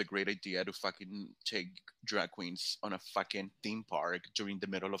thought it was a great idea to fucking take drag queens on a fucking theme park during the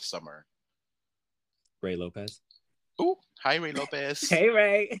middle of summer? Ray Lopez. Oh, hi Ray Lopez. Hey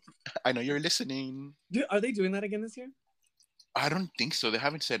Ray. I know you're listening. Are they doing that again this year? I don't think so. They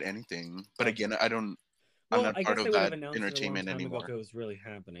haven't said anything. But Okay. again, I don't. Well, I'm not I part guess they of would have that announced it a long entertainment time ago anymore. if it was really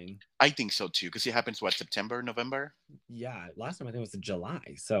happening. I think so too, because it happens what, September, November? Yeah, last time I think it was in July.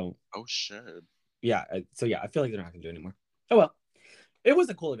 So Oh shit. yeah, I feel like they're not gonna do it anymore. Oh well, it was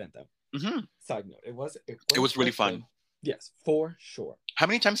a cool event though. Mm-hmm. Side note, it was really fun. good. Yes, for sure. How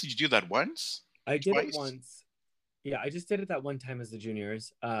many times did you do that? Once? I did Twice? it once. Yeah, I just did it that one time as the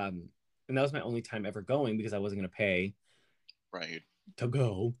juniors. And that was my only time ever going because I wasn't gonna pay Right. to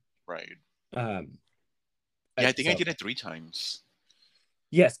go. Right. Um, Yeah, I think I did it 3 times.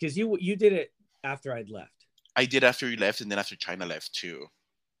 Yes, because you did it after I'd left. I did after you left, and then after China left too.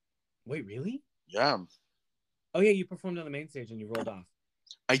 Wait, really? Yeah. Oh yeah, you performed on the main stage and you rolled off.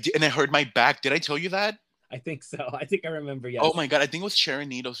 I did, and I hurt my back. Did I tell you that? I think so. I think I remember. Yes. Oh my god! I think it was Sharon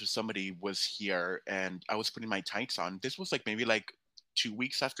Needles or somebody was here, and I was putting my tights on. This was like maybe like 2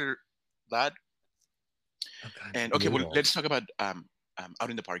 weeks after that. Oh, God, And okay, well, let's talk about out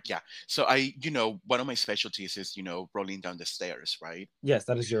in the park. Yeah. So one of my specialties is rolling down the stairs, right? Yes,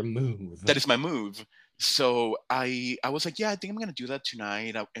 that is your move. That is my move. So I was like, yeah, I think I'm gonna do that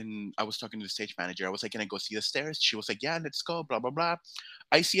tonight. And I was talking to the stage manager. I was like, can I go see the stairs? She was like, yeah, let's go. Blah blah blah.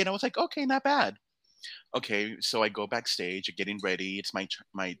 I see it. I was like, okay, not bad. Okay, so I go backstage, getting ready. It's my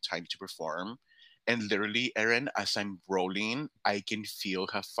time to perform. And literally, Erin, as I'm rolling, I can feel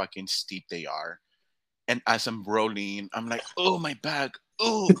how fucking steep they are. And as I'm rolling, I'm like, oh, my back.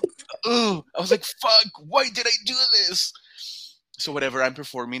 Oh, oh. I was like, fuck, why did I do this? So whatever, I'm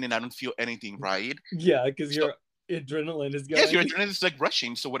performing and I don't feel anything, right? Yeah, because adrenaline is Yes, your going. adrenaline is like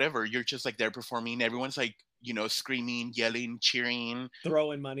rushing. So whatever, you're just like there performing. Everyone's like, screaming, yelling, cheering,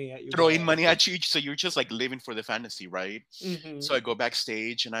 Throwing money at you throwing guys. money at you. So you're just like living for the fantasy, right? Mm-hmm. So I go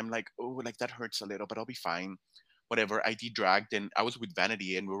backstage and I'm like, oh, like that hurts a little, but I'll be fine. Whatever. I de-dragged and I was with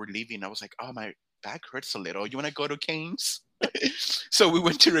Vanity and we were leaving. I was like, oh, my back hurts a little. You want to go to Cane's? So we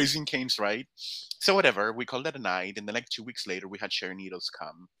went to Raising Cane's, right? So whatever. We called it a night. And then like 2 weeks later, we had Sharon Needles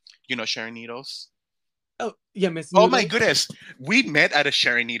come. You know Sharon Needles? Oh, yeah, Miss Oh my Noodles. goodness. We met at a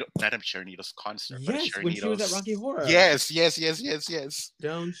Sharon Needles, not a Sharon Needles concert, but a Yes, Sharon when she was at Needles. Rocky Horror. Yes, yes, yes, yes, yes.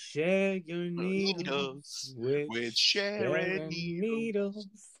 Don't share your needles Needles with with Sharon Sharon Needles. Needles.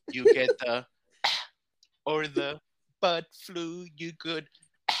 You get the or the butt flu, you could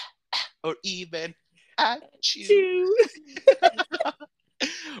or even at you.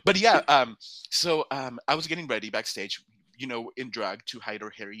 But yeah, I was getting ready backstage, in drag to hide our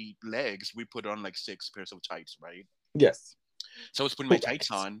hairy legs. We put on like 6 pairs of tights, right? Yes. So I was putting my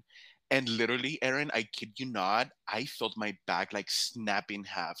tights on, and literally, Erin, I kid you not, I felt my back like snap in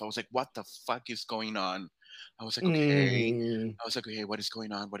half. I was like, what the fuck is going on? I was like, okay. I was like, okay, what is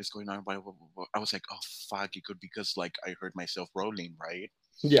going on? What is going on? What? I was like, oh fuck, it could be because like I heard myself rolling, right?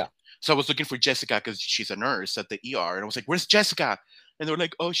 Yeah. So I was looking for Jessica because she's a nurse at the ER, and I was like, where's Jessica? And they were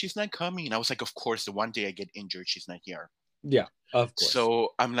like, oh, she's not coming. I was like, of course, the one day I get injured, she's not here. Yeah, of course. So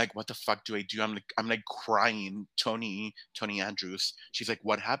I'm like, what the fuck do I do? I'm like crying. Tony Andrews. She's like,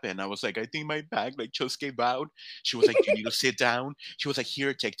 what happened? I was like, I think my back like just gave out. She was like, you need to sit down. She was like,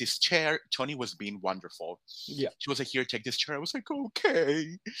 here, take this chair. Tony was being wonderful. Yeah. She was like, here, take this chair. I was like,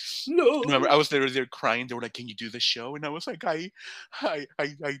 okay. No. Remember, I was literally there crying. They were like, can you do the show? And I was like, I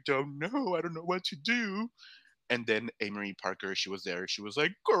don't know. I don't know what to do. And then Amory Parker, she was there. She was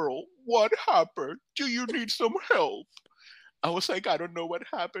like, girl, what happened? Do you need some help? I was like, I don't know what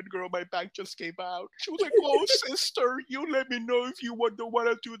happened, girl. My back just gave out. She was like, oh, sister, you let me know if you don't want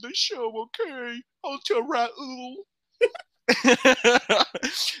to do the show, okay? I'll tell Raul.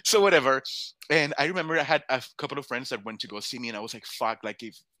 So whatever. And I remember I had a couple of friends that went to go see me, and I was like, fuck, like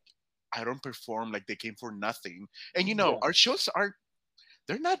if I don't perform, like they came for nothing. And our shows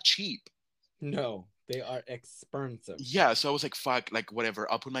they're not cheap. No, they are expensive. Yeah, so I was like, fuck, like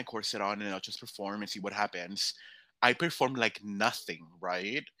whatever. I'll put my corset on and I'll just perform and see what happens. I performed like nothing,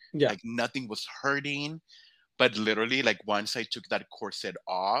 right? Yeah. Like nothing was hurting. But literally, like once I took that corset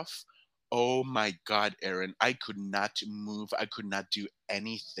off, oh my God, Erin, I could not move. I could not do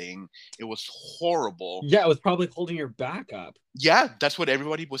anything. It was horrible. Yeah, it was probably holding your back up. Yeah, that's what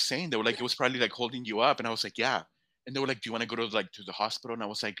everybody was saying. They were like, it was probably like holding you up. And I was like, yeah. And they were like, do you want to go to the hospital? And I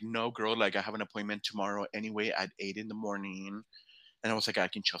was like, no, girl, like I have an appointment tomorrow anyway at 8 a.m. And I was like, I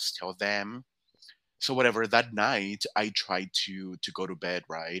can just tell them. So whatever, that night I tried to go to bed,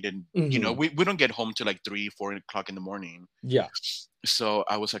 right? And we don't get home till like 3-4 o'clock in the morning. Yeah. So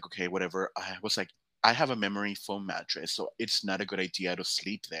I was like, okay, whatever. I was like, I have a memory foam mattress, so it's not a good idea to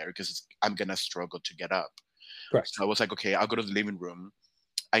sleep there because I'm gonna struggle to get up. Correct. So I was like, okay, I'll go to the living room.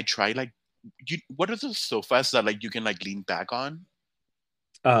 I tried like, what are those sofas that like you can like lean back on?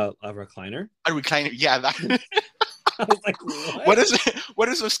 A recliner. A recliner, yeah. That. I was like, what? What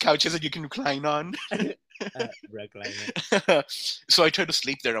is those couches that you can recline on? Recliner. So I tried to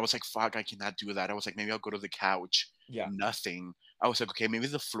sleep there. And I was like, fuck, I cannot do that. I was like, maybe I'll go to the couch. Yeah. Nothing. I was like, okay, maybe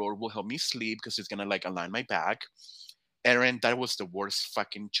the floor will help me sleep because it's gonna like align my back. Erin, that was the worst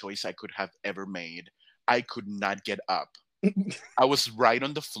fucking choice I could have ever made. I could not get up. I was right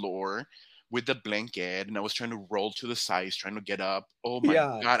on the floor with the blanket and I was trying to roll to the sides, trying to get up. Oh my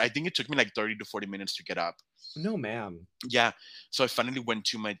God. I think it took me like 30 to 40 minutes to get up. No, ma'am. Yeah. So I finally went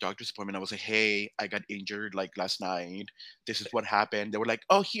to my doctor's appointment. I was like, hey, I got injured like last night. This is what happened. They were like,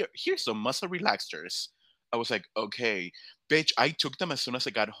 oh, here's some muscle relaxers. I was like, okay, bitch. I took them as soon as I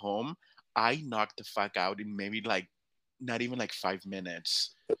got home. I knocked the fuck out in maybe like not even like 5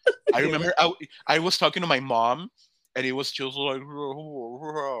 minutes. I remember I was talking to my mom and it was just like,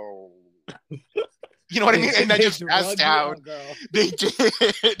 you know what I mean? And I just passed out. They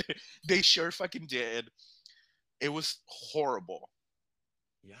did. They sure fucking did. It was horrible.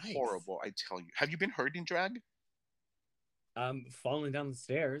 Yikes. Horrible, I tell you. Have you been hurt in drag? Falling down the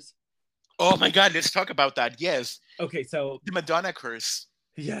stairs. Oh my God, let's talk about that. Yes. Okay, so the Madonna curse.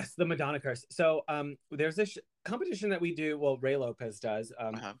 Yes, the Madonna curse. So there's this competition that we do. Well, Ray Lopez does.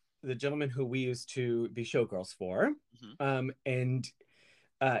 The gentleman who we used to be showgirls for. And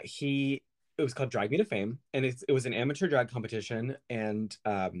it was called Drag Me to Fame, and it was an amateur drag competition, and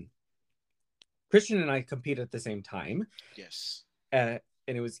Christian and I competed at the same time. Yes. And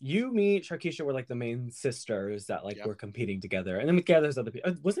it was you, me, Sharkeisha were like the main sisters that were competing together, and then there's other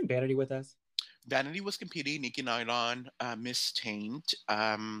people. Wasn't Vanity with us? Vanity was competing, Nikki Nylon, Miss Taint,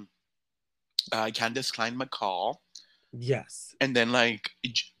 Candace Klein McCall, Yes. and then like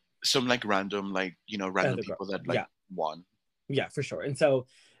some like random like random Other girl. people that like won. Yeah, for sure. And so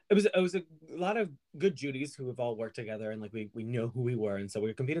it was a lot of good Judies who have all worked together, and like we know who we were, and so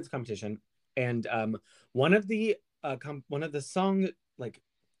we competed in this competition. And one of the song, like,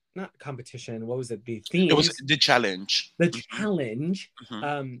 not competition, what was it? The theme. It was the challenge. The challenge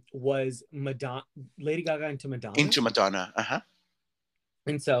was Lady Gaga into Madonna. Into Madonna.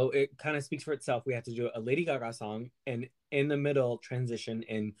 And so it kind of speaks for itself. We had to do a Lady Gaga song and in the middle transition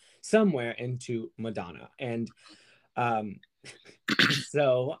in somewhere into Madonna. And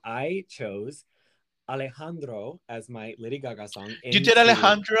so I chose Alejandro as my Lady Gaga song. You did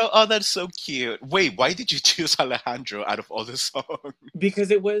Alejandro? Oh, that's so cute. Wait, why did you choose Alejandro out of all the songs?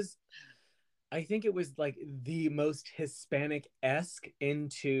 Because I think it was like the most Hispanic-esque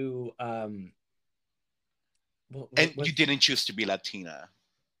into you didn't choose to be Latina.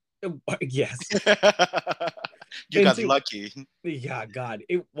 Yes. You got lucky. Yeah, God.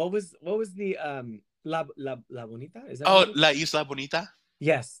 What was the La Bonita? Is that La Isla Bonita?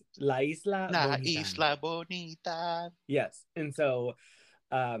 Yes. La Isla Bonita. Yes. And so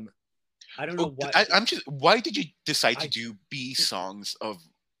I don't know what why did you decide to do B songs of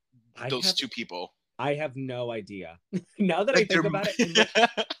those two people? I have no idea. Now that I think about it,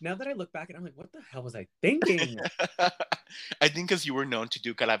 now that I look back and I'm like, what the hell was I thinking? I think because you were known to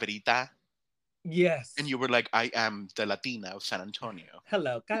do Calaverita. Yes. And you were like, I am the Latina of San Antonio.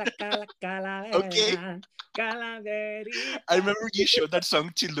 Hello. Calavera, okay. Calaverita. I remember you showed that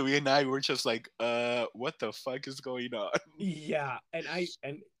song to Louis and I were just like, what the fuck is going on? Yeah. And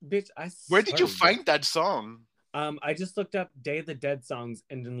bitch, where did you find that song? I just looked up Day of the Dead songs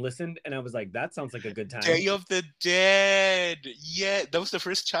and then listened, and I was like, that sounds like a good time. Day of the Dead. Yeah, that was the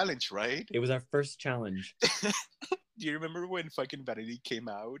first challenge, right? It was our first challenge. Do you remember when fucking Vanity came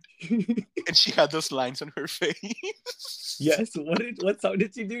out and she had those lines on her face? Yes. What song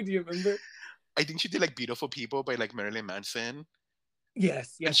did she do? Do you remember? I think she did like Beautiful People by like Marilyn Manson.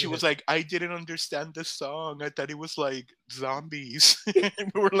 Yes. And she was like, I didn't understand the song. I thought it was like zombies.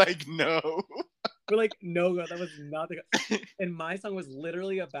 And we were like, no. We're like, no, girl, that was not the. And my song was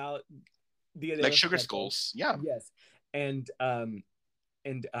literally about the like Sugar Skulls. Yeah. Yes. And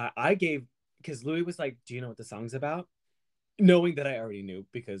I gave, because Louis was like, do you know what the song's about? Knowing that I already knew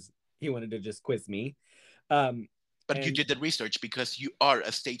because he wanted to just quiz me. But you did the research because you are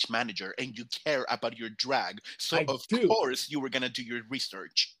a stage manager and you care about your drag. So of course you were going to do your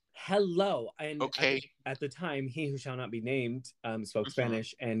research. Hello. And okay. At the time, he who shall not be named spoke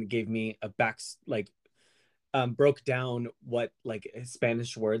Spanish and gave me a broke down what like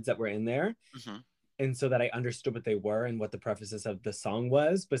Spanish words that were in there. And so that I understood what they were and what the prefaces of the song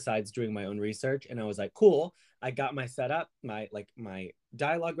was, besides doing my own research. And I was like, cool. I got my setup, my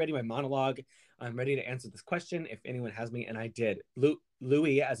dialogue ready, my monologue. I'm ready to answer this question if anyone has me. And I did.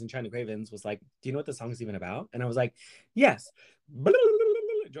 Louis, as in China Cravens, was like, do you know what the song's even about? And I was like, yes.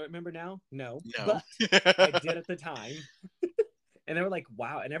 Do I remember now? No. But I did at the time. And they were like,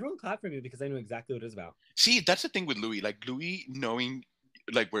 wow. And everyone clapped for me because I knew exactly what it was about. See, that's the thing with Louis. Like, Louis, knowing,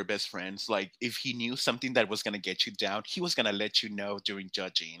 like, we're best friends, like, if he knew something that was going to get you down, he was going to let you know during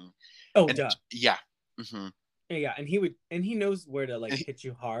judging. Oh, duh. Yeah. Yeah, and he knows where to, like, hit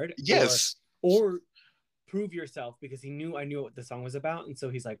you hard. Yes. Or prove yourself, because I knew what the song was about. And so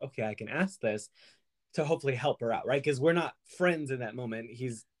he's like, okay, I can ask this to hopefully help her out, right? Because we're not friends in that moment.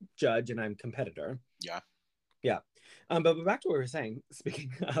 He's judge and I'm competitor. Yeah. But back to what we were saying,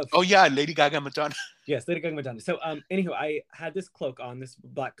 speaking of... Oh, yeah, Lady Gaga Madonna. Yes, Lady Gaga Madonna. So, anywho, I had this cloak on, this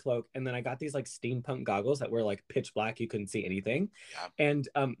black cloak, and then I got these, like, steampunk goggles that were, like, pitch black. You couldn't see anything. Yeah. And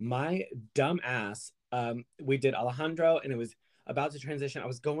my dumb ass, we did Alejandro, and it was about to transition. I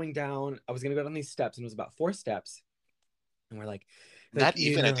was going to go down these steps, and it was about 4 steps. And we're like... Not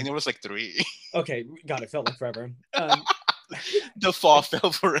even, I think it was, like, 3. Okay, God, it felt like forever. The fall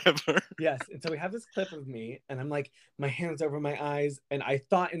fell forever. Yes. And so we have this clip of me and I'm like, my hands over my eyes. And I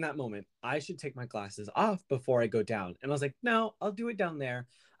thought in that moment, I should take my glasses off before I go down. And I was like, no, I'll do it down there.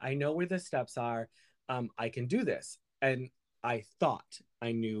 I know where the steps are. I can do this. And I thought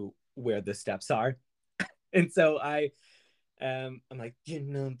I knew where the steps are. And so I'm like, you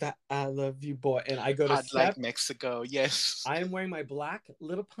know that I love you, boy. And I go to step. Like Mexico, yes. I am wearing my black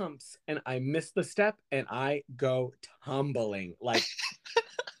little pumps and I miss the step and I go tumbling. Like,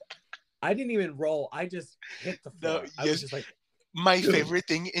 I didn't even roll. I just hit the floor. I was just like... My favorite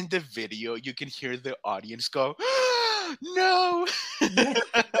thing in the video, you can hear the audience go, no!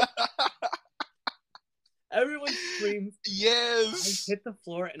 Everyone screams. Yes! I hit the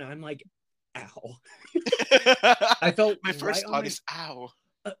floor and I'm like ow. I felt my first thought is ow.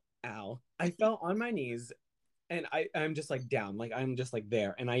 Ow. I fell on my knees and I'm just like down. Like I'm just like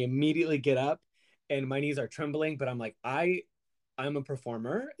there. And I immediately get up and my knees are trembling, but I'm like, I'm a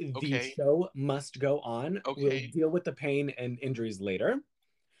performer. The show must go on. We'll deal with the pain and injuries later.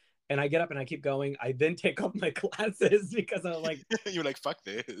 And I get up and I keep going. I then take off my glasses because I was like, you're like, fuck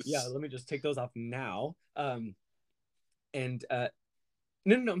this. Yeah, let me just take those off now. No,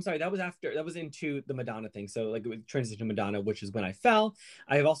 I'm sorry. That was into the Madonna thing. So like it was transition to Madonna, which is when I fell.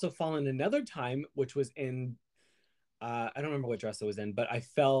 I have also fallen another time, which was in, I don't remember what dress it was in, but I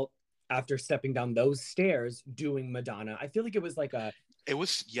fell after stepping down those stairs doing Madonna. I feel like it was like a, it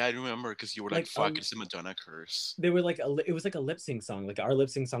was, yeah, I remember because you were like, fuck, it's a Madonna curse. They were like, it was like a lip sync song. Like our lip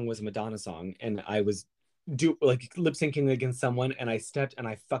sync song was a Madonna song. And I was lip syncing against someone and I stepped and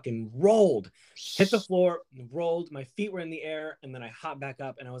I fucking rolled, hit the floor, rolled, my feet were in the air, and then I hopped back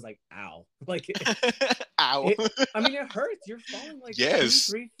up and I was like, ow. Like, ow. I mean, it hurts. You're falling like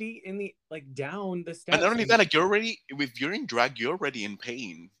 2-3 feet in the, like down the steps. And not only that, like if you're in drag, you're already in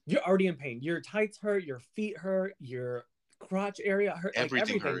pain. You're already in pain. Your tights hurt, your feet hurt, your crotch area hurt.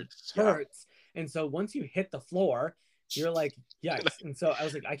 Everything hurts. Yeah. And so once you hit the floor, you're like, yikes. And so I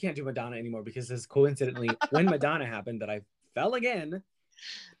was like, I can't do Madonna anymore because this coincidentally, when Madonna happened that I fell again,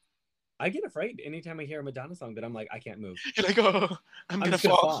 I get afraid anytime I hear a Madonna song that I'm like, I can't move. You're like, oh, I'm gonna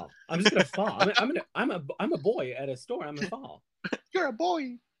fall. I'm just gonna fall. I'm a boy at a store. I'm gonna fall. You're a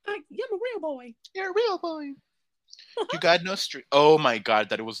boy. I'm a real boy. You're a real boy. You got no street. Oh my God,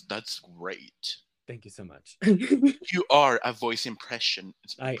 that's great. Thank you so much. You are a voice impression.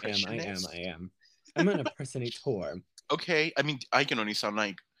 I am. I'm an impersonator. Okay, I mean, I can only sound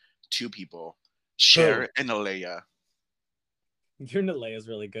like 2 people. Cher and Alea. Your Nalea is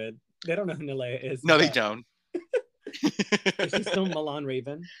really good. They don't know who Nalea is. No, they don't. Is she still Milan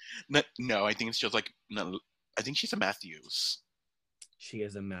Raven? No, I think it's just like, no, I think she's a Matthews. She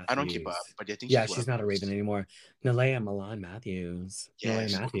is a Matthews. I don't keep up, but I think she's not a Raven anymore. Nalea Milan Matthews. Yeah,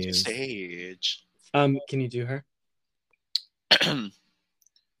 Nalea Matthews. Stage. Can you do her?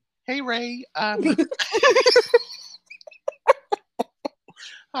 Hey Ray.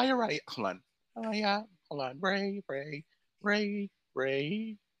 Hi, Ray. Hold on. Hold on. Ray.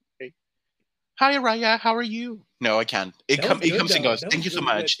 Hi, Araya. How are you? No, I can't. It comes and goes. Thank you so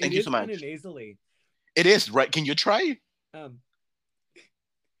much. Thank you so much. Nasally. It is right. Can you try? Yeah.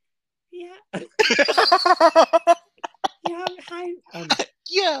 Yeah. Hi.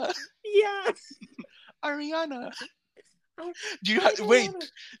 Yeah. Yeah. Ariana. Do you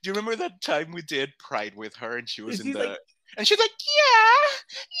remember that time we did Pride with her and she was and she's like,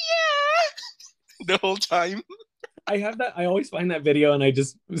 yeah, the whole time. I have that. I always find that video and I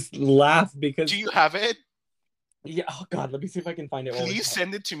just laugh because. Do you have it? Yeah. Oh God, let me see if I can find it. Please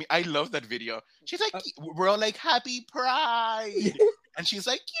send it to me. I love that video. She's like, we're all like, happy Pride, and she's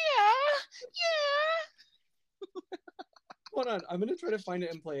like, yeah. Hold on, I'm gonna try to find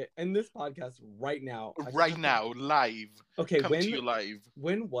it and play it in this podcast right now. Live. Okay, to you live.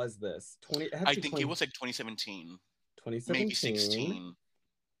 When was this? I think it was like 2017. 2017. Maybe 16.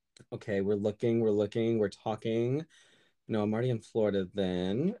 Okay, we're looking, we're talking. No, I'm already in Florida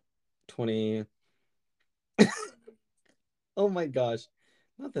then. 20. Oh my gosh.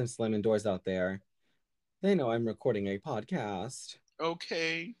 Not them slamming doors out there. They know I'm recording a podcast.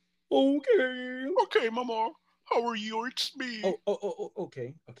 Okay, Mama. How are you? It's me.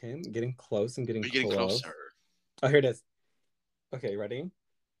 Okay. I'm getting close. Are you getting closer? Oh, here it is. Okay, ready?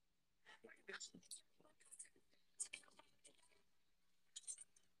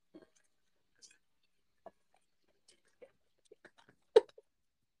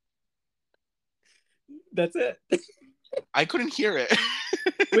 That's it. I couldn't hear it.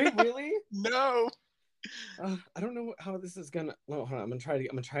 Wait, really? No. I don't know how this is gonna. No, hold on. I'm gonna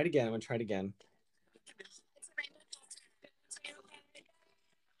try it again.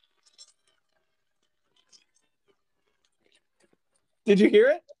 Did you hear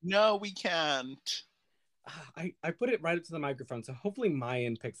it? No, we can't. I put it right up to the microphone, so hopefully my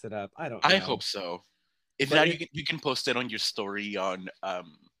end picks it up. I don't know. I hope so. If not, you can post it on your story on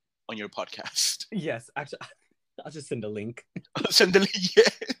your podcast. Yes, actually, I'll just send a link. Send a link,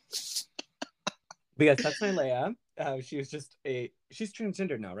 yes. But yes, that's my Leia. She's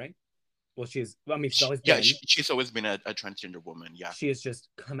transgender now, right? Well, she's always been. Yeah, she's always been a transgender woman, yeah. She has just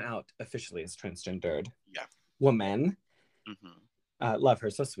come out officially as transgendered. Yeah. Woman. Mm-hmm. Love her,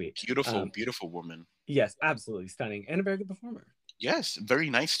 so sweet. Beautiful woman. Yes, absolutely stunning. And a very good performer. Yes, very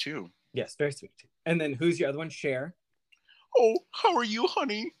nice too. Yes, very sweet. And then who's your other one? Cher. Oh, how are you,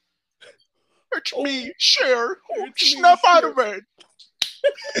 honey? It's me, Cher. Snap out of it.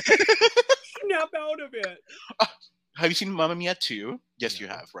 Snap out of it. Have you seen Mamma Mia 2? Yes, No.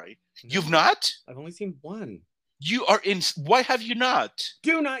 You have, right? No. You've not? I've only seen one. You are in... Why have you not?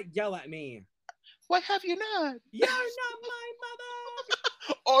 Do not yell at me. Why have you not? You're not my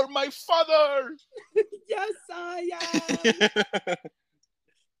mother. Or my father. Yes, I am.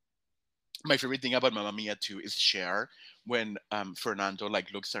 My favorite thing about Mamma Mia 2 is Cher, when Fernando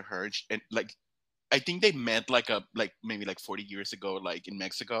like looks at her and like, I think they met like maybe 40 years ago, like in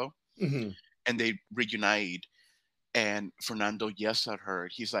Mexico, Mm-hmm. and they reunite, and Fernando yells at her.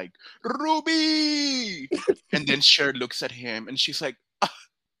 He's like, Ruby! And then Cher looks at him and she's like,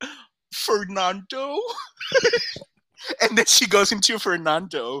 Fernando? And then she goes into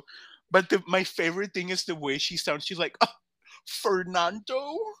Fernando. But my favorite thing is the way she sounds. She's like,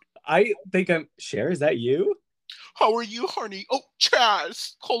 Fernando? I think I'm... Cher, is that you? How are you, honey? Oh,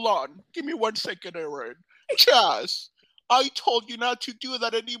 Chaz, hold on. Give me 1 second, Aaron. Chaz, I told you not to do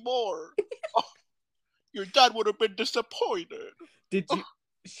that anymore. Your dad would have been disappointed. Did you...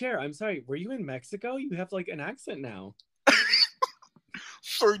 Cher, I'm sorry. Were you in Mexico? You have like an accent now.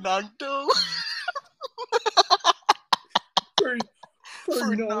 Fernando?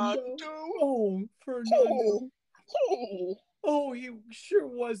 Fernando. Oh, Fernando. Oh. Oh, he sure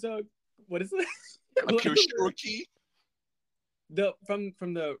was a... What is it? A pure Cherokee? From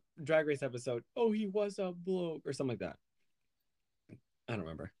the Drag Race episode. Oh, he was a bloke or something like that. I don't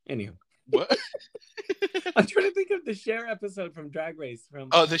remember. Anywho. What? I'm trying to think of the Cher episode from Drag Race.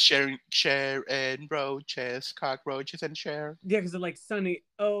 The Cher and roaches, cockroaches and Cher. Yeah, because they're like, Sonny.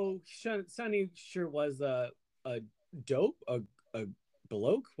 Oh, Sonny sure was a dope, a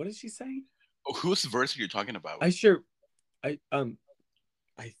bloke. What did she say? Oh, whose verse are you talking about? I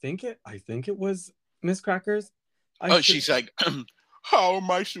think it was Miss Crackers. She's like, how am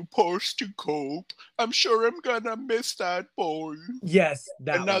I supposed to cope? I'm sure I'm gonna miss that boy. Yes,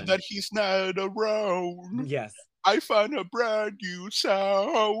 that and now one. that he's not around, yes, I found a brand new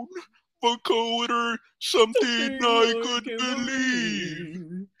sound. Vocoder, something I could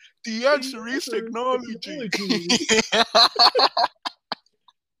believe. The answer is technology.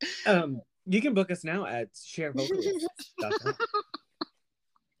 You can book us now at sharevocalists.com.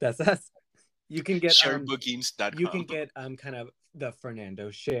 That's us. You can get sharebookings.com. You can get kind of the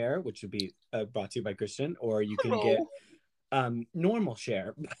Fernando share, which would be brought to you by Christian, or you can get normal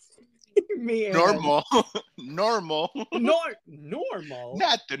share. Normal. Normal. Not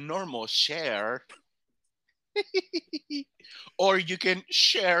the normal share. Or you can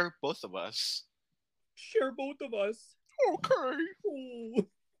share both of us. Share both of us. Okay. Oh.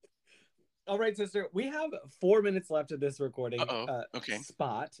 All right, sister. We have 4 minutes left of this recording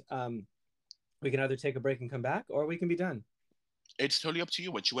spot. We can either take a break and come back, or we can be done. It's totally up to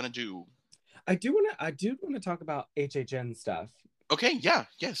you what you want to do. I do want to talk about HHN stuff. Okay, yeah,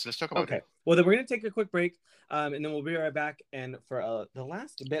 yes, let's talk about it. Well, then we're going to take a quick break, and then we'll be right back and for the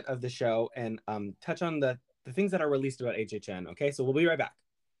last bit of the show and touch on the things that are released about HHN. Okay, so we'll be right back.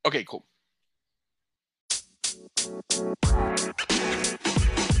 Okay, cool.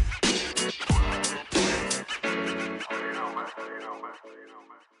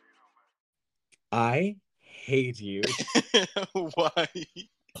 I hate you. Why?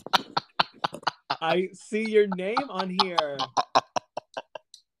 I see your name on here.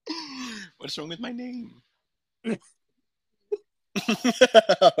 What's wrong with my name?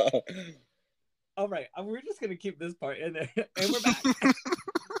 All right, we're just gonna keep this part in there, and we're back.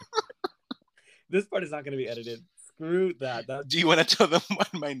 This part is not gonna be edited. Screw that. Do you want to tell them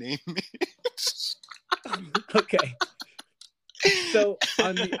what my name is? Okay. So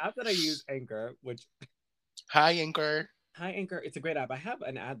on the app that I use, Anchor, which... Hi, Anchor. Hi, Anchor. It's a great app. I have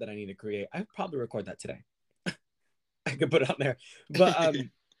an ad that I need to create. I'll probably record that today. I could put it on there. But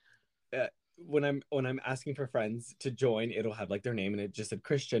when I'm asking for friends to join, it'll have like their name, and it just said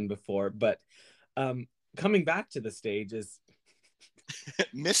Christian before. But coming back to the stage is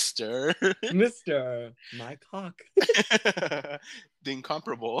Mr. My cock. The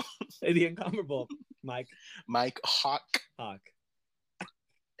incomparable. The incomparable Mike Hawk.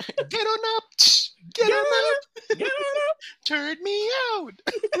 Get on up. Get on up. Get on up. Turn me out.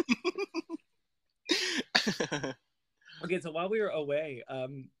 Okay, so while we were away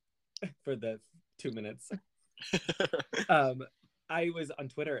for the 2 minutes, I was on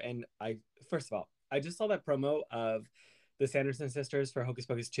Twitter, and first of all, I just saw that promo of the Sanderson sisters for Hocus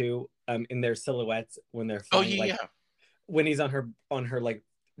Pocus 2 in their silhouettes when they're flying, when he's on her like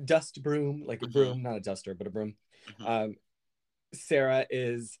dust broom, like a broom, not a duster, but a broom. Mm-hmm. Sarah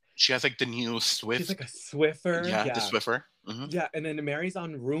she has like the new Swift. She's like a Swiffer. Yeah, the Swiffer. Mm-hmm. Yeah, and then Mary's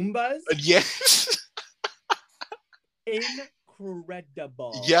on Roombas. Yes.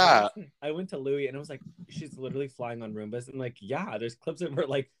 incredible. Yeah. I went to Louis and I was like, she's literally flying on Roombas. And like, yeah, there's clips of her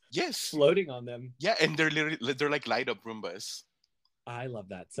like floating on them. Yeah, and they're like light up Roombas. I love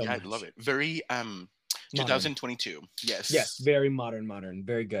that so much. Yeah, I love it. Very 2022. Yes. Yes, very modern.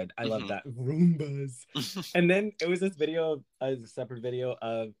 Very good. I love that. Roombas. And then it was this video, a separate video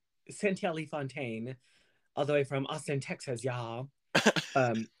of Cynthia Lee Fontaine, all the way from Austin, Texas, y'all.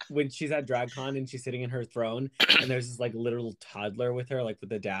 When she's at DragCon and she's sitting in her throne, and there's this like little toddler with her, like with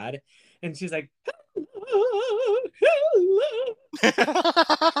the dad, and she's like, hello.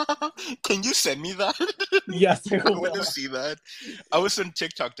 Can you send me that? Yes, I I want to see that. I was on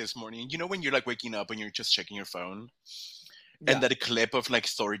TikTok this morning. You know when you're like waking up and you're just checking your phone, and that clip of like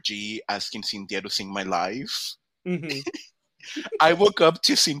Thorgy asking Cynthia to sing My Life. Mm-hmm. I woke up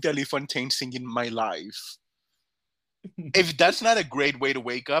to Cynthia Lee Fontaine singing My Life. If that's not a great way to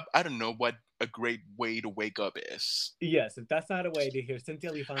wake up, I don't know what a great way to wake up is. Yes, if that's not a way to hear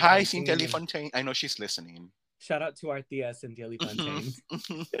Cynthia Lee Fontaine. Hi, Cynthia Lee Fontaine. I know she's listening. Shout out to our Thea, Cynthia Lee Fontaine.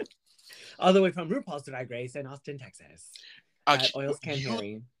 All the way from RuPaul's Drag Race in Austin, Texas. At Oils Can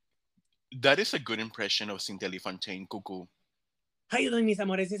Harry. That is a good impression of Cynthia Lee Fontaine, Cuckoo. How you doing, mis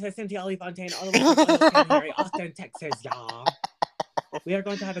amores? This is Cynthia Lee Fontaine, all the way from Oils Can Harry, Austin, Texas, y'all. We are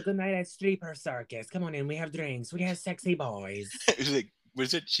going to have a good night at Stripper Circus. Come on in, we have drinks, we have sexy boys. She's like, what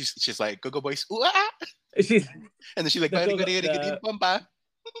is it? She's like, go boys, ooh ah! And then she's like,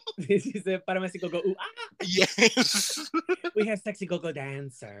 she said, para más go ooh ah! Yes. We have sexy go-go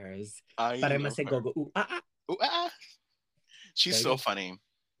dancers. Para más go ooh ah! Ooh ah! She's so funny.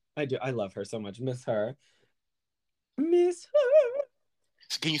 I do. I love her so much. Miss her. Miss her.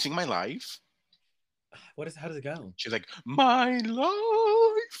 Can you sing My Life? How does it go? She's like, my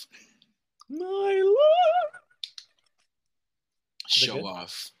life. My life. Show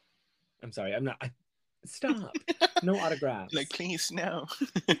off. I'm sorry. I'm not. Stop. No autographs. Like, please, no.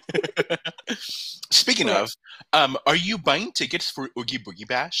 Speaking of, are you buying tickets for Oogie Boogie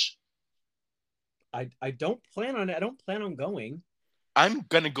Bash? I don't plan on it. I don't plan on going. I'm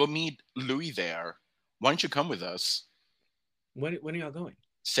gonna go meet Louis there. Why don't you come with us? When are y'all going?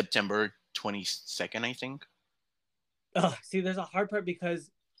 September 22nd, I think. See, there's a hard part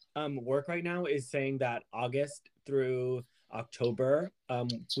because work right now is saying that August through October,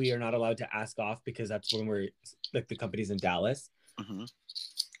 we are not allowed to ask off because that's when we're like the company's in Dallas,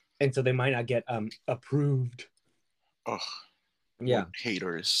 and so they might not get approved. Oh, yeah,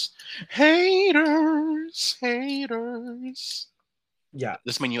 haters. Yeah,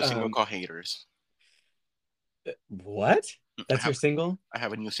 this is my new single called Haters. What? That's your single? I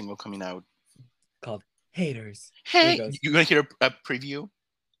have a new single coming out called Haters. Hey, you gonna hear a preview?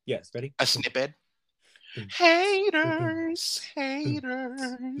 Yes, ready? A snippet. Haters.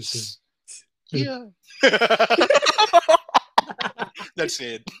 Yeah. That's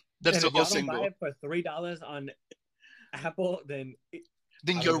it. That's the whole single. Buy it for $3 on Apple, then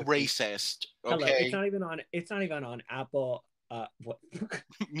you're racist. Okay. Hello. It's not even on Apple. What?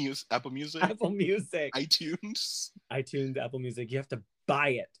 Apple Music. Apple Music. iTunes, Apple Music. You have to buy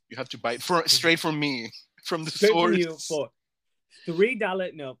it. You have to buy it straight from me, from the source. From you for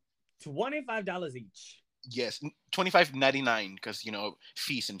 $3. No, $25 each. Yes, $25.99 because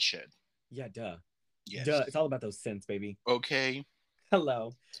fees and shit. Yeah, duh. Yes. Duh. It's all about those cents, baby. Okay.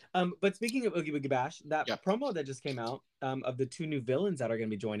 Hello. But speaking of Oogie Boogie Bash, that promo that just came out of the 2 new villains that are going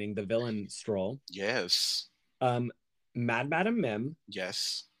to be joining the villain stroll. Yes. Mad Madam Mim.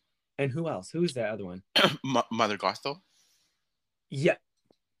 Yes. And who else? Who's the other one? Mother Gothel. Yeah.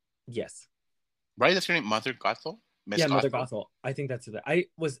 Yes. Right? That's her name, Mother Gothel? Mother Gothel. I think that's it. I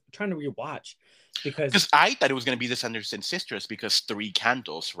was trying to rewatch because I thought it was going to be the Sanderson sisters because 3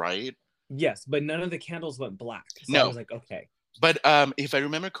 candles, right? Yes, but none of the candles went black. So no. I was like, okay. But if I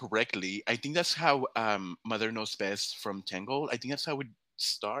remember correctly, I think that's how Mother Knows Best from Tangled. I think that's how it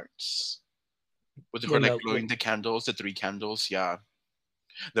starts. With her blowing the candles, the 3 candles, yeah.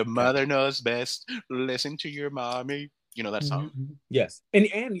 The mother knows best. Listen to your mommy. You know that song? Mm-hmm. Yes. And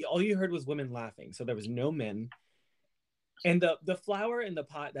all you heard was women laughing. So there was no men. And the flower in the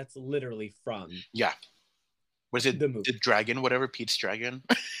pot, that's literally from. Yeah. Was it the movie? The dragon, whatever, Pete's dragon?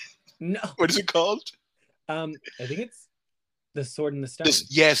 No. What is it called? I think it's The Sword and the Stone.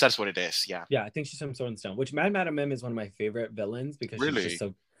 Yes, that's what it is. Yeah. Yeah, I think she's from Sword and Stone, which Mad Madam Mim is one of my favorite villains because really?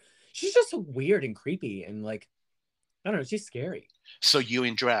 She's just so weird and creepy and like, I don't know, she's scary. So you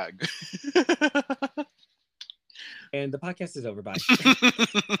in drag. And the podcast is over. Bye.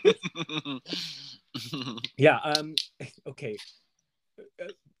 Yeah. Okay.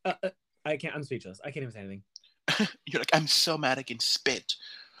 I'm speechless. I can't even say anything. You're like, I'm so mad I can spit.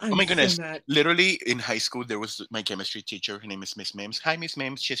 Oh my so goodness. mad. Literally in high school, there was my chemistry teacher. Her name is Miss Mims. Hi, Miss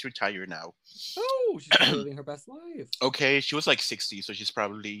Mims. She's retired now. Oh, she's probably living her best life. Okay. She was like 60, so she's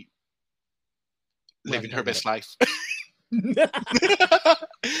probably living her best life.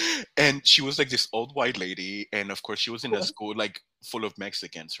 And she was like this old white lady. And of course, she was in a school like full of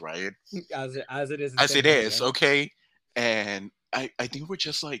Mexicans, right? As it is. As it is. Okay. And I think we're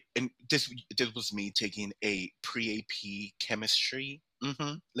just like, and this was me taking a pre-AP chemistry.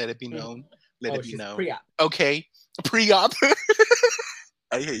 Let it be known. Let it be known. Pre-op. Okay, pre-op.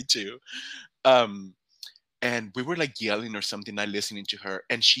 I hate you. And we were like yelling or something, not listening to her,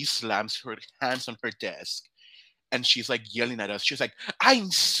 and she slams her hands on her desk, and she's like yelling at us. She's like,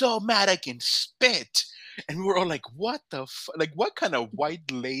 "I'm so mad I can spit." And we were all like, "What the like? What kind of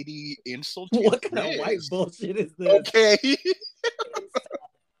white lady insult? What kind of white bullshit is this?" Okay.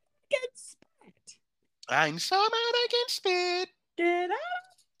 Get spit. I'm so mad I can spit. Get out.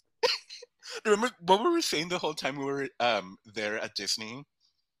 Remember what we were saying the whole time we were there at Disney?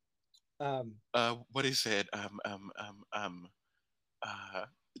 What is it?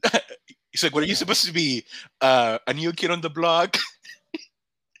 He's like, "What are you supposed to be? A new kid on the block?"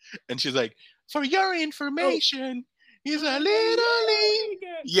 And she's like, "For your information, he's a little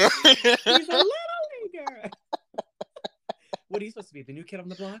leaguer." Yeah. He's a little leaguer. What are you supposed to be? The new kid on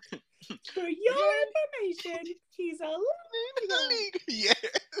the block? For your information, he's a little leaguer.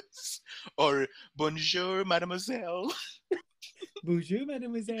 Yes. Or bonjour, mademoiselle. Bonjour,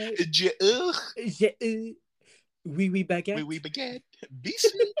 mademoiselle. Oui, oui, baguette. Oui, oui, baguette.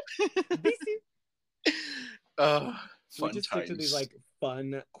 Bisous. Bisous. Fun we just times. stick to these like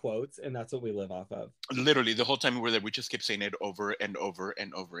fun quotes, and that's what we live off of. Literally, the whole time we were there, we just kept saying it over and over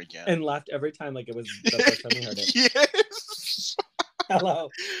and over again. And laughed every time like it was the first time we heard it. Yes. Hello.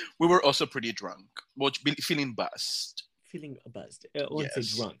 We were also pretty drunk. Well, feeling buzzed. Feeling buzzed. I wouldn't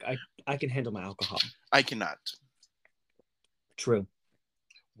say drunk. I can handle my alcohol. I cannot. True.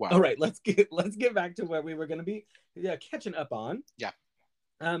 Wow. All right, let's get back to where we were going to be catching up on. Yeah.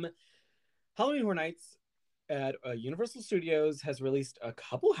 Halloween Horror Nights at Universal Studios has released a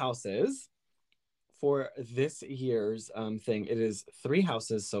couple houses for this year's thing. It is 3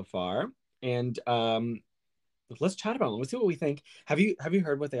 houses so far, and let's chat about them. Let's see what we think. Have you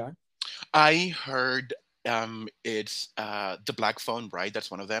heard what they are? I heard it's the Black Phone, right?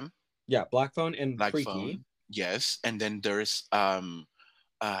 That's one of them. Yeah, Black Phone and Black Freaky. Phone. Yes, and then there's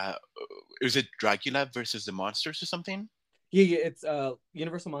is it Dracula versus the Monsters or something? Yeah, it's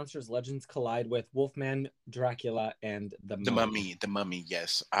Universal Monsters Legends Collide with Wolfman, Dracula, and the Mummy. The Mummy,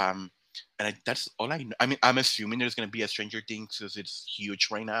 yes. And that's all I know. I mean, I'm assuming there's gonna be a Stranger Things because it's huge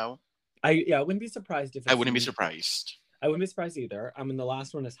right now. I wouldn't be surprised if I wouldn't be surprised. I wouldn't be surprised either. I mean, the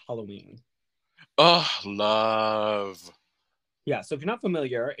last one is Halloween. Oh, love. Yeah, so if you're not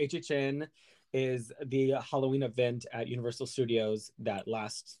familiar, HHN is the Halloween event at Universal Studios that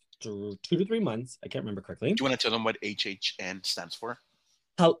lasts 2 to 3 months. I can't remember correctly. Do you want to tell them what HHN stands for?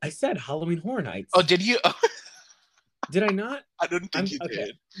 I said Halloween Horror Nights. Oh, did you? Did I not? I don't think you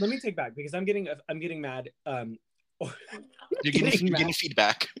did. Let me take back because I'm getting mad. You're getting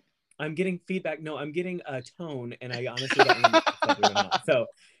feedback. I'm getting feedback. No, I'm getting a tone, and I honestly don't know if not. So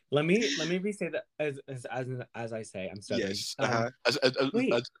let me re-say that as I say. I'm stuttering. Yes.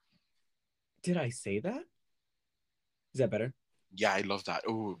 Wait. Did I say that? Is that better? Yeah, I love that.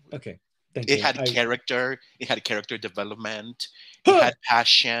 Oh, okay. Thank you. It had character. It had character development. It had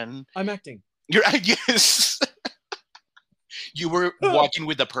passion. I'm acting. You're yes. You were walking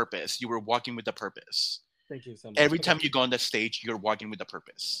with a purpose. You were walking with a purpose. Thank you so much. Every time you go on the stage, you're walking with a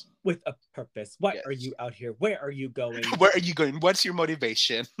purpose. With a purpose. Why are you out here? Where are you going? Where are you going? What's your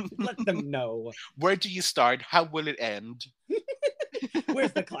motivation? Let them know. Where do you start? How will it end?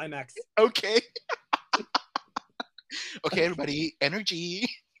 Where's the climax? Okay. Okay, everybody. Energy.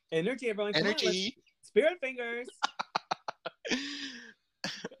 Energy, everyone. Energy. Spirit fingers.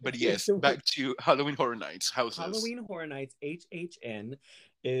 But yes, back to Halloween Horror Nights houses. Halloween Horror Nights, HHN,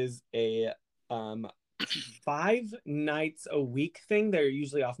 is a 5 nights a week thing. They're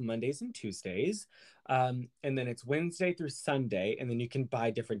usually off Mondays and Tuesdays. And then it's Wednesday through Sunday. And then you can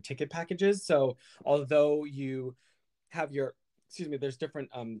buy different ticket packages. So although you have there's different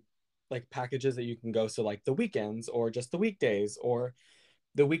like packages that you can go. So like the weekends or just the weekdays or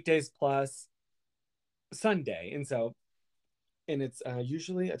the weekdays plus Sunday. And it's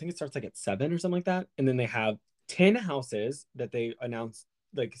usually, I think it starts like at 7 or something like that. And then they have 10 houses that they announce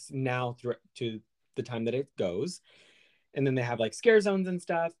like now through to the time that it goes. And then they have like scare zones and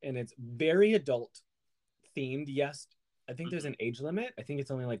stuff. And it's very adult themed. Yes. I think there's an age limit. I think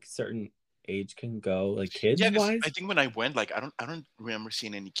it's only like certain age can go, like kids Yeah, because wise. I think when I went, like I don't remember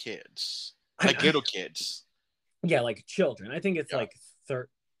seeing any kids, I, like little kids. yeah, like children. I think it's Yeah. like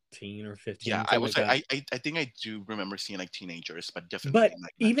 13 or Yeah, 15, I something was like like, that. I think I do remember seeing like teenagers, but definitely But like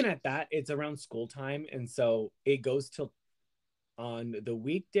not even kids. at that, it's around school time, and so it goes till on the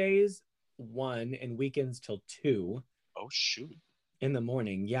weekdays 1 and weekends till 2 Oh shoot. in the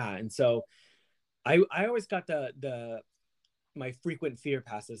morning. Yeah, and so I always got the my frequent fear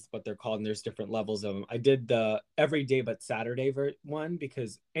passes, what they're called, and there's different levels of them. I did the every day but Saturday one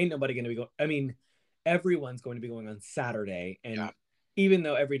because ain't nobody going to be going. I mean, everyone's going to be going on Saturday, and Yeah. even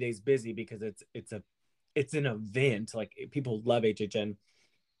though every day's busy because it's an event, like people love HHN.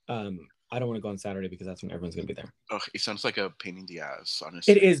 I don't want to go on Saturday because that's when everyone's going to be there. Ugh, it sounds like a pain in the ass, It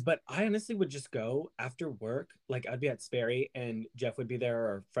honestly. is, but I honestly would just go after work. Like I'd be at Sperry and Jeff would be there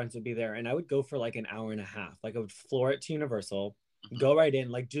or friends would be there. And I would go for like an hour and a half. Like I would floor it to Universal, Mhm. go right in,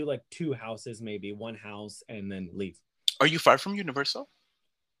 like do like 2 houses, maybe 1 house, and then leave. Are you far from Universal?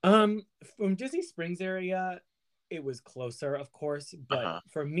 From Disney Springs area, it was closer, of course. But Uh-huh.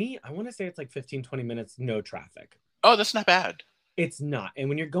 for me, I want to say it's like 15, 20 minutes, no traffic. Oh, that's not bad. It's not. And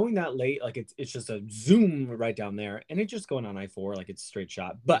when you're going that late, like it's just a zoom right down there. And it's just going on I-4, like it's straight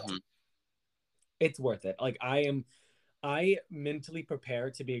shot. But Mhm. it's worth it. Like I mentally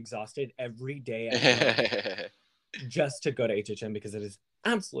prepare to be exhausted every day at work just to go to HHN because it is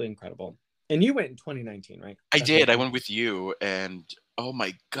absolutely incredible. And you went in 2019, right? I That's did. I when went with you, and oh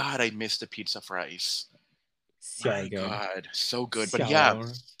my god, I missed the pizza fries. so My good. god, so good. But yeah,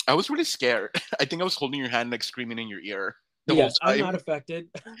 So I was really scared. I think I was holding your hand, like screaming in your ear the whole yes, I'm time. not affected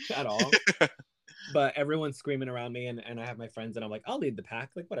at all. But everyone's screaming around me and I have my friends and I'm like, I'll lead the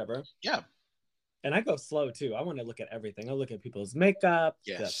pack, like whatever. Yeah. And I go slow too. I want to look at everything. I look at people's makeup,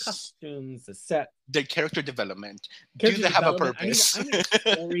 the Yes. costumes, the set, The character development. Do character they have a development. purpose? I need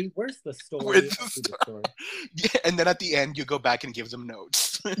a story. Where's the With story? the I need the story. story. Yeah, and then at the end, you go back and give them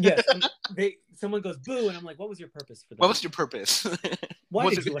notes. Yes, someone goes boo, and I'm like, what was your purpose for What that? was your purpose? Why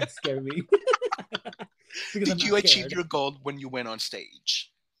Was did you it? want to scare me? Because I'm Did not you achieve scared. your goal when you went on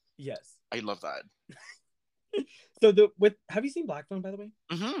stage? Yes. I love that. So have you seen Black Phone, by the way?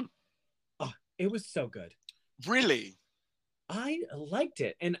 Hmm. Oh, it was so good. Really? I liked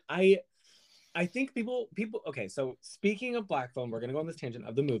it, and I think people. Okay, so speaking of Black Phone, we're gonna go on this tangent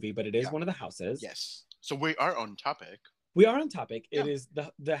of the movie, but it is Yeah. one of the houses. Yes. So we are on topic. We are on topic. Yeah. It is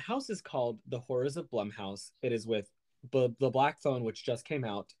the house is called The Horrors of Blumhouse. It is with the Black Phone, which just came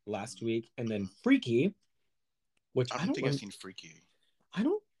out last week, and then Freaky, which I don't think I've seen Freaky. I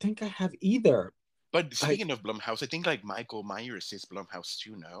don't think I have either. But speaking of Blumhouse, I think like Michael Myers is Blumhouse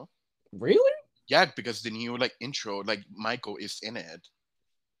too, no? Really? Yeah, because the new like intro, like Michael is in it.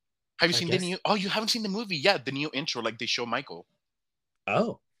 Have you I seen the guess. new? Oh, you haven't seen the movie? Yeah, the new intro, like they show Michael.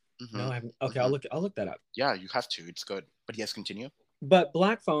 Oh. Mm-hmm. No, I haven't. Okay, Mm-hmm. I'll look that up. Yeah, you have to. It's good. But yes, continue. But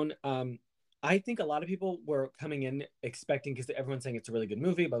Black Phone, I think a lot of people were coming in expecting, because everyone's saying it's a really good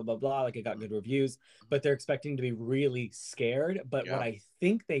movie, blah blah blah, like it got good reviews, but they're expecting to be really scared. But what I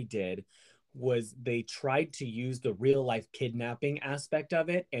think they did was they tried to use the real life kidnapping aspect of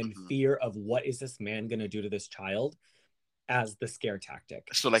it and fear of what is this man going to do to this child as the scare tactic.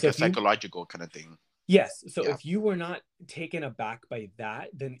 So like a psychological kind of thing. Yes. So if you were not taken aback by that,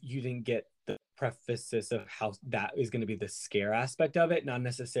 then you didn't get the prefaces of how that is going to be the scare aspect of it, not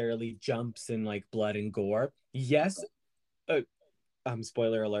necessarily jumps and like blood and gore. Yes.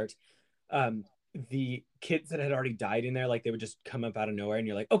 Spoiler alert. The kids that had already died in there, like they would just come up out of nowhere, and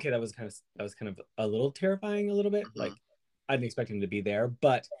you're like, okay, that was kind of a little terrifying, a little bit. Like I didn't expect him to be there,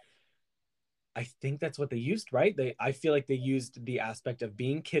 but I think that's what they used, right? I feel like they used the aspect of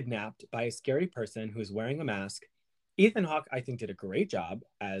being kidnapped by a scary person who's wearing a mask. Ethan Hawke, I think, did a great job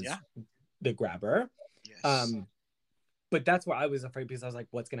as the grabber. Yes. But that's where I was afraid, because I was like,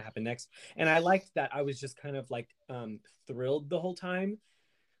 what's going to happen next? And I liked that I was just kind of like thrilled the whole time.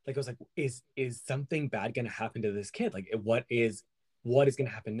 Like I was like, is something bad going to happen to this kid? Like what is going to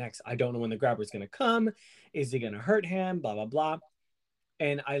happen next? I don't know when the grabber is going to come. Is he going to hurt him? Blah, blah, blah.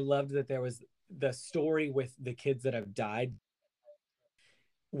 And I loved that there was the story with the kids that have died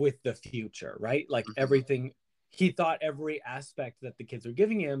with the future, right? Like everything, he thought every aspect that the kids were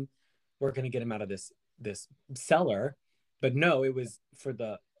giving him were going to get him out of this cellar, but no, it was for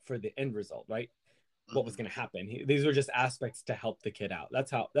the end result, right? What was going to happen. These were just aspects to help the kid out.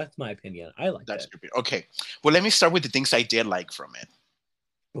 That's my opinion. I liked it. Okay. Well, let me start with the things I did like from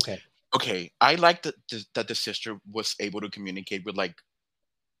it. Okay. I liked that the sister was able to communicate with like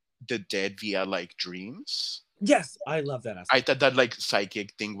the dead via like dreams. Yes, I love that aspect. I thought that like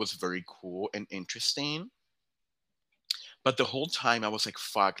psychic thing was very cool and interesting. But the whole time I was like,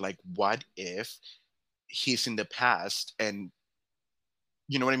 fuck, like, what if he's in the past? And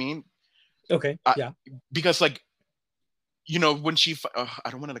you know what I mean? Okay. Yeah. Because like, you know, when I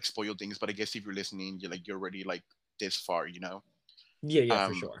don't want to like spoil things, but I guess if you're listening, you're already like this far, you know? Yeah. Yeah.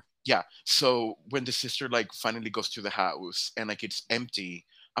 For sure. Yeah. So when the sister like finally goes to the house and like it's empty,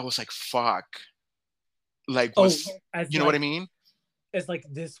 I was like, fuck. Like, you know what I mean? It's like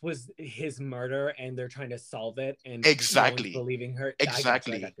this was his murder and they're trying to solve it and no one's Exactly. believing her.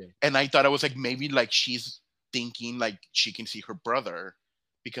 Exactly. I got you. And I thought, I was like, maybe like she's thinking like she can see her brother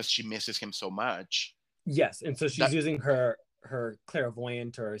because she misses him so much. Yes. And so she's using her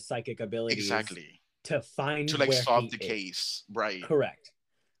clairvoyant or psychic abilities exactly to find to like where solve he the is. case, right? Correct.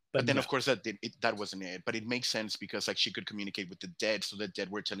 But then, of course, that wasn't it. But it makes sense because like she could communicate with the dead, so the dead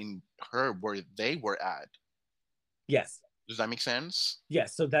were telling her where they were at. Yes. Does that make sense?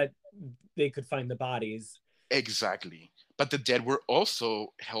 Yes, so that they could find the bodies. Exactly. But the dead were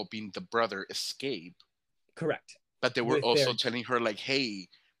also helping the brother escape. Correct. But they were also telling her like, hey,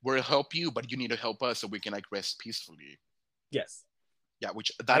 we'll help you, but you need to help us so we can like rest peacefully. Yes. Yeah,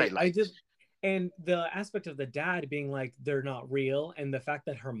 which I liked. I did. And the aspect of the dad being like, they're not real. And the fact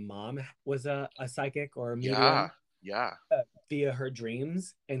that her mom was a psychic or a medium. Yeah. Via her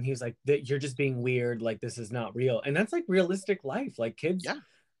dreams. And he's like, that you're just being weird. Like, this is not real. And that's like realistic life. Like kids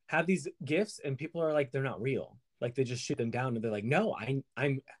have these gifts and people are like, they're not real. Like they just shoot them down and they're like, no,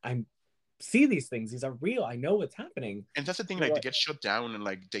 I'm see these things. These are real. I know what's happening. And that's the thing, like they get shut down and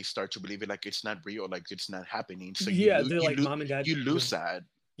like they start to believe it like it's not real, like it's not happening. So they're like, mom and dad, you lose that.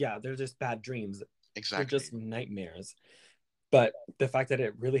 Yeah, they're just bad dreams. Exactly. They're just nightmares. But the fact that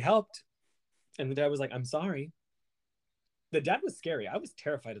it really helped, and the dad was like, I'm sorry. The dad was scary. I was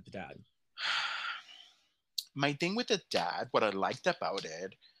terrified of the dad. My thing with the dad, what I liked about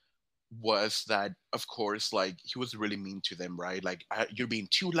it was that, of course, like he was really mean to them, right? Like, you're being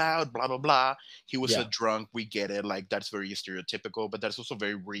too loud, blah, blah, blah. He was a drunk. We get it. Like, that's very stereotypical, but that's also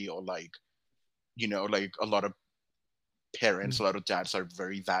very real. Like, you know, like a lot of parents, a lot of dads are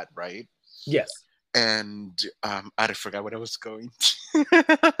very that, right? Yes. And I forgot what I was going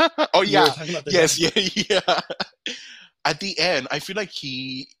to. Oh yeah, yes, yeah. At the end, I feel like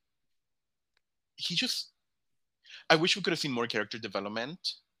he just. I wish we could have seen more character development.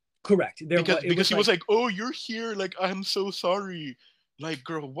 Correct. Because he was like, "Oh, you're here. Like, I'm so sorry. Like,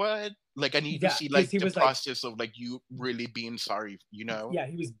 girl, what? Like, I need to see like the process of like you really being sorry. You know?" Yeah,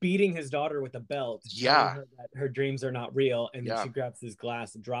 he was beating his daughter with a belt. Yeah. Her that her dreams are not real, and then she grabs this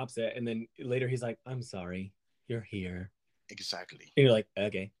glass and drops it, and then later he's like, "I'm sorry. You're here." Exactly. And you're like,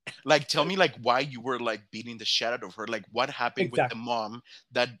 okay. Like, tell me like why you were like beating the shit out of her. Like, what happened with the mom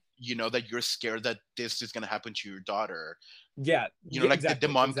that you know that you're scared that this is gonna happen to your daughter? Yeah, you know, like did the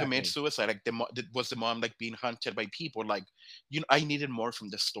mom commit suicide? Like, was the mom like being hunted by people? Like, you know, I needed more from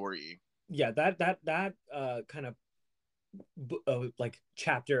the story. Yeah, that kind of like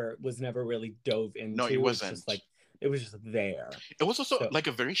chapter was never really dove into. No, it wasn't. It was just there. It was also like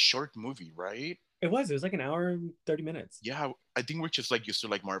a very short movie, right? It was like an hour and 30 minutes. Yeah, I think we're just like used to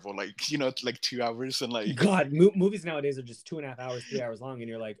like Marvel, like, you know, it's like 2 hours and like. God, movies nowadays are just 2.5 hours, 3 hours long, and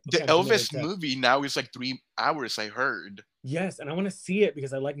you're like. Okay, the Elvis movie now is like 3 hours, I heard. Yes, and I want to see it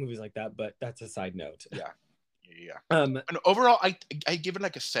because I like movies like that, but that's a side note. Yeah. And overall, I give it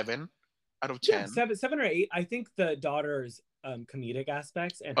like a 7 out of 10. Yeah, 7 or 8. I think the daughter's comedic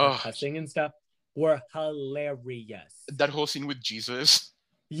aspects and her cussing and stuff were hilarious. That whole scene with Jesus.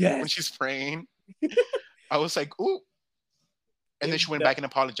 Yes. When she's praying. I was like, ooh. And then she went back and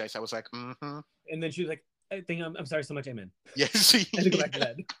apologized. I was like, mm-hmm. And then she was like, I'm sorry so much, amen. Yes. I had to go back to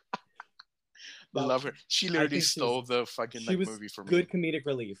bed. I love her. She literally stole the fucking like movie for me. Good comedic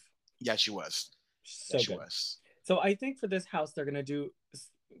relief. Yeah, she was. She was. So I think for this house, they're gonna do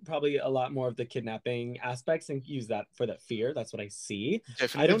probably a lot more of the kidnapping aspects and use that for that fear. That's what I see.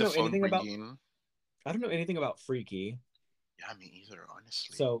 Definitely. I don't know anything about Freaky. Yeah, me either,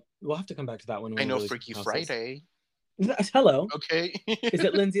 honestly. So we'll have to come back to that one. I know Freaky Friday. Hello. Okay. Is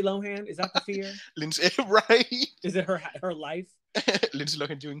it Lindsay Lohan? Is that the fear? Lindsay, right? Is it her life? Lindsay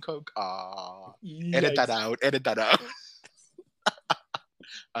Lohan doing coke? Edit that out.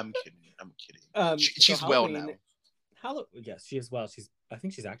 I'm kidding. She's well now. Yes, she is well. I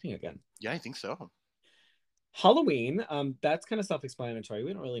think she's acting again. Yeah, I think so. Halloween, that's kind of self-explanatory.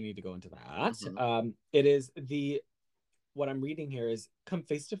 We don't really need to go into that. Mm-hmm. It is what I'm reading here is come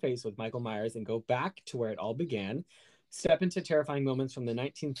face to face with Michael Myers and go back to where it all began. Step into terrifying moments from the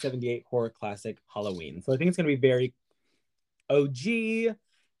 1978 horror classic Halloween. So I think it's going to be very OG,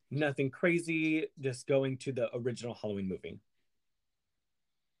 nothing crazy, just going to the original Halloween movie.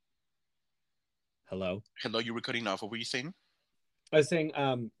 Hello. Hello, you were cutting off. What were you saying? I was saying,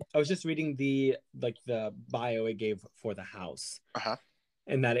 I was just reading the bio it gave for the house. Uh-huh.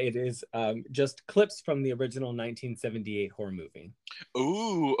 And that it is just clips from the original 1978 horror movie.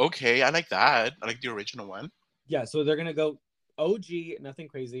 Ooh, okay. I like that. I like the original one. Yeah, so they're gonna go OG, nothing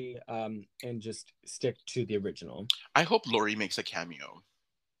crazy, and just stick to the original. I hope Lori makes a cameo.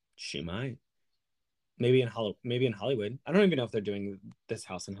 She might. Maybe in Hollywood. I don't even know if they're doing this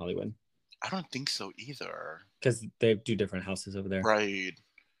house in Hollywood. I don't think so either. Because they do different houses over there. Right.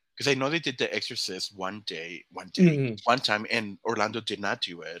 Because I know they did The Exorcist one time, and Orlando did not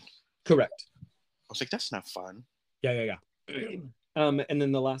do it. Correct. I was like, that's not fun. Yeah. And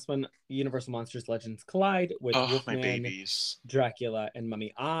then the last one, Universal Monsters Legends Collide with Wolfman, my babies. Dracula, and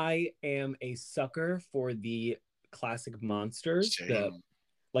Mummy. I am a sucker for the classic monsters, the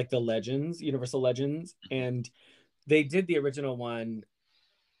legends, Universal Legends, and they did the original one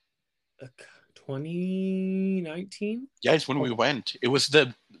 2019. Yeah, it's when we went. It was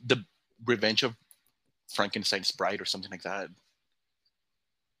the Revenge of Frankenstein's Bride or something like that.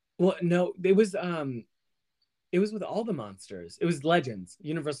 Well, no, it was with all the monsters. It was Legends,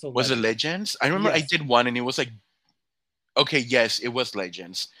 Universal. Was it Legends? I remember I did one and it was like, okay, yes, it was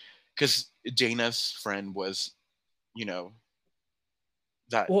Legends, because Dana's friend was,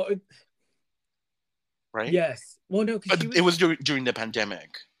 that. Well, right? Yes. Well, no, but it was during the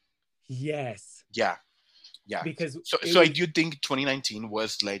pandemic. Yes. Yeah. Because I do think 2019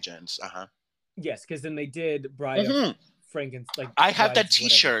 was Legends. Yes, because then they did Bride of Frankenstein. I have that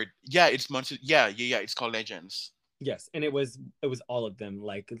T-shirt. Whatever. Yeah, it's months. Yeah. It's called Legends. Yes, and it was all of them,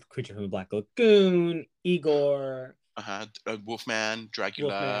 like Creature from the Black Lagoon, Igor. Wolfman,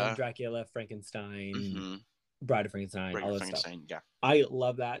 Dracula, Frankenstein, Bride of Frankenstein, all that stuff. Yeah. I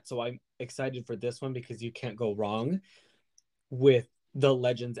love that. So I'm excited for this one because you can't go wrong with the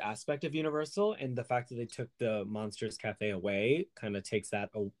Legends aspect of Universal, and the fact that they took the Monsters Cafe away kind of takes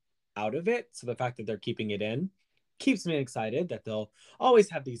that out of it. So the fact that they're keeping it in keeps me excited that they'll always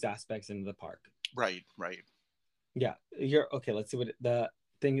have these aspects in the park. Right. Yeah. Let's see what the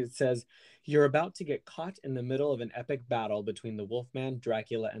thing it says. You're about to get caught in the middle of an epic battle between the Wolfman,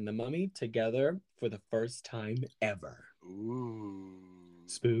 Dracula, and the Mummy together for the first time ever. Ooh.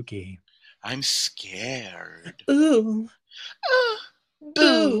 Spooky. I'm scared. Ooh.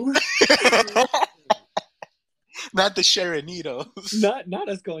 Boo. Not the Sharon Needles. Not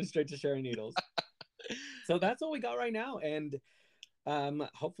us going straight to Sharon Needles. So that's all we got right now. And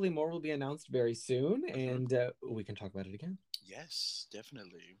hopefully more will be announced very soon, and we can talk about it again. Yes,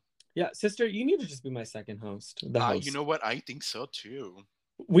 definitely. Yeah, sister, you need to just be my second host. The host. You know what? I think so too.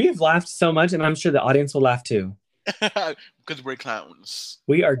 We've laughed so much, and I'm sure the audience will laugh too. Because we're clowns.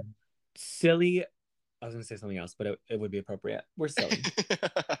 We are silly. I was going to say something else, but it would be appropriate. We're silly.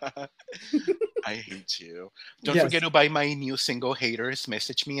 I hate you. Don't forget to buy my new single, Haters.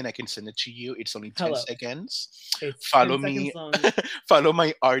 Message me and I can send it to you. It's only 10 seconds. It's Follow 10 me. seconds long. Follow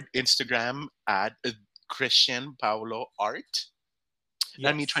my art Instagram at Christian Paolo Art. Yes.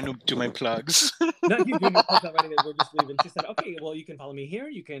 Not me trying to do my plugs. Not you doing my plugs already. We're just leaving. She said, okay, well, you can follow me here.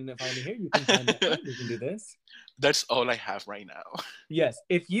 You can follow me here. You can find that. You can do this. That's all I have right now. Yes.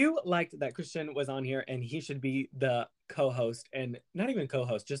 If you liked that Christian was on here and he should be the co-host, and not even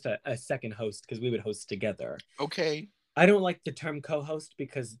co-host, just a second host, because we would host together. Okay. I don't like the term co-host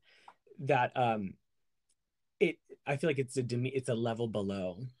because that I feel like it's a level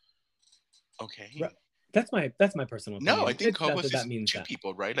below. Okay. Right. That's my personal opinion. No, I think co-host that is means two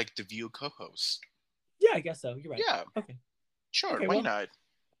people, right? Like the View co-host. Yeah, I guess so. You're right. Yeah. Okay. Sure. Okay, why not?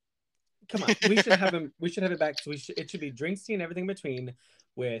 Come on. We should have him. We should have it back. So it should be Drinks, Tea, and Everything in Between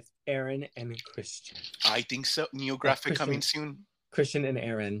with Aaron and Christian. I think so. New graphic coming soon. Christian and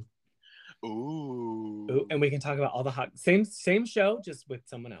Aaron. Ooh. And we can talk about all the hot same show, just with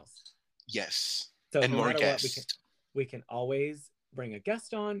someone else. Yes. So and more guests. We can always bring a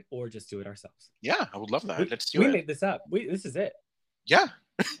guest on or just do it ourselves. Yeah, I would love that. Let's do it. We made this up. This is it. Yeah.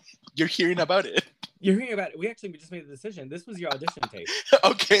 You're hearing about it. You're hearing about it. We just made the decision. This was your audition tape.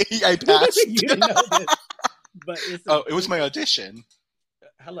 Okay, I passed. You didn't know this. But it was my audition.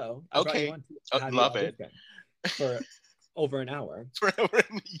 Hello. Okay. Love it. For over an hour.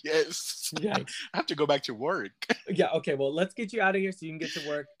 Yes. Yeah. I have to go back to work. Yeah. Okay. Well, let's get you out of here so you can get to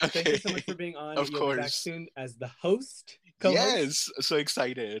work. Okay. Thank you so much for being on. Of course. Be back soon as the host. Yes. So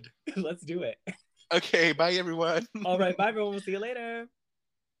excited. Let's do it. Okay. Bye, everyone. All right. Bye, everyone. We'll see you later.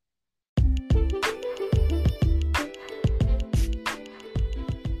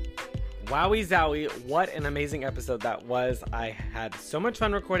 Wowie zowie, what an amazing episode that was. I had so much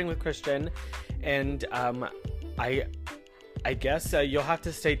fun recording with Christian, and I I guess you'll have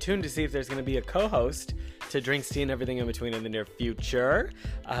to stay tuned to see if there's going to be a co-host to Drinks, Tea, and Everything in Between in the near future.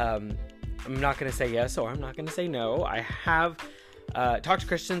 I'm not going to say yes or I'm not going to say no. I have talked to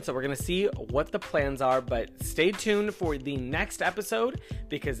Christian, so we're going to see what the plans are, but stay tuned for the next episode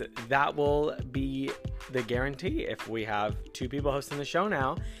because that will be the guarantee if we have 2 people hosting the show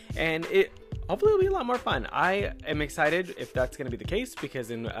now, and it hopefully will be a lot more fun. I am excited if that's going to be the case because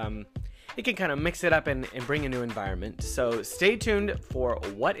it can kind of mix it up and bring a new environment. So stay tuned for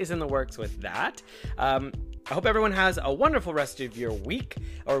what is in the works with that. I hope everyone has a wonderful rest of your week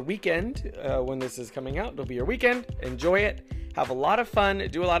or weekend. When this is coming out, it'll be your weekend. Enjoy it. Have a lot of fun.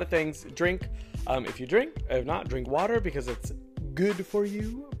 Do a lot of things. Drink if you drink. If not, drink water because it's good for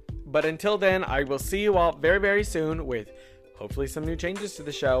you. But until then, I will see you all very, very soon with hopefully some new changes to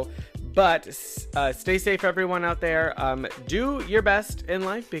the show. But stay safe, everyone out there. Do your best in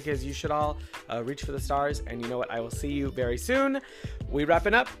life because you should all reach for the stars. And you know what? I will see you very soon. We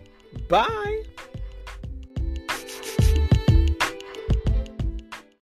wrapping up. Bye.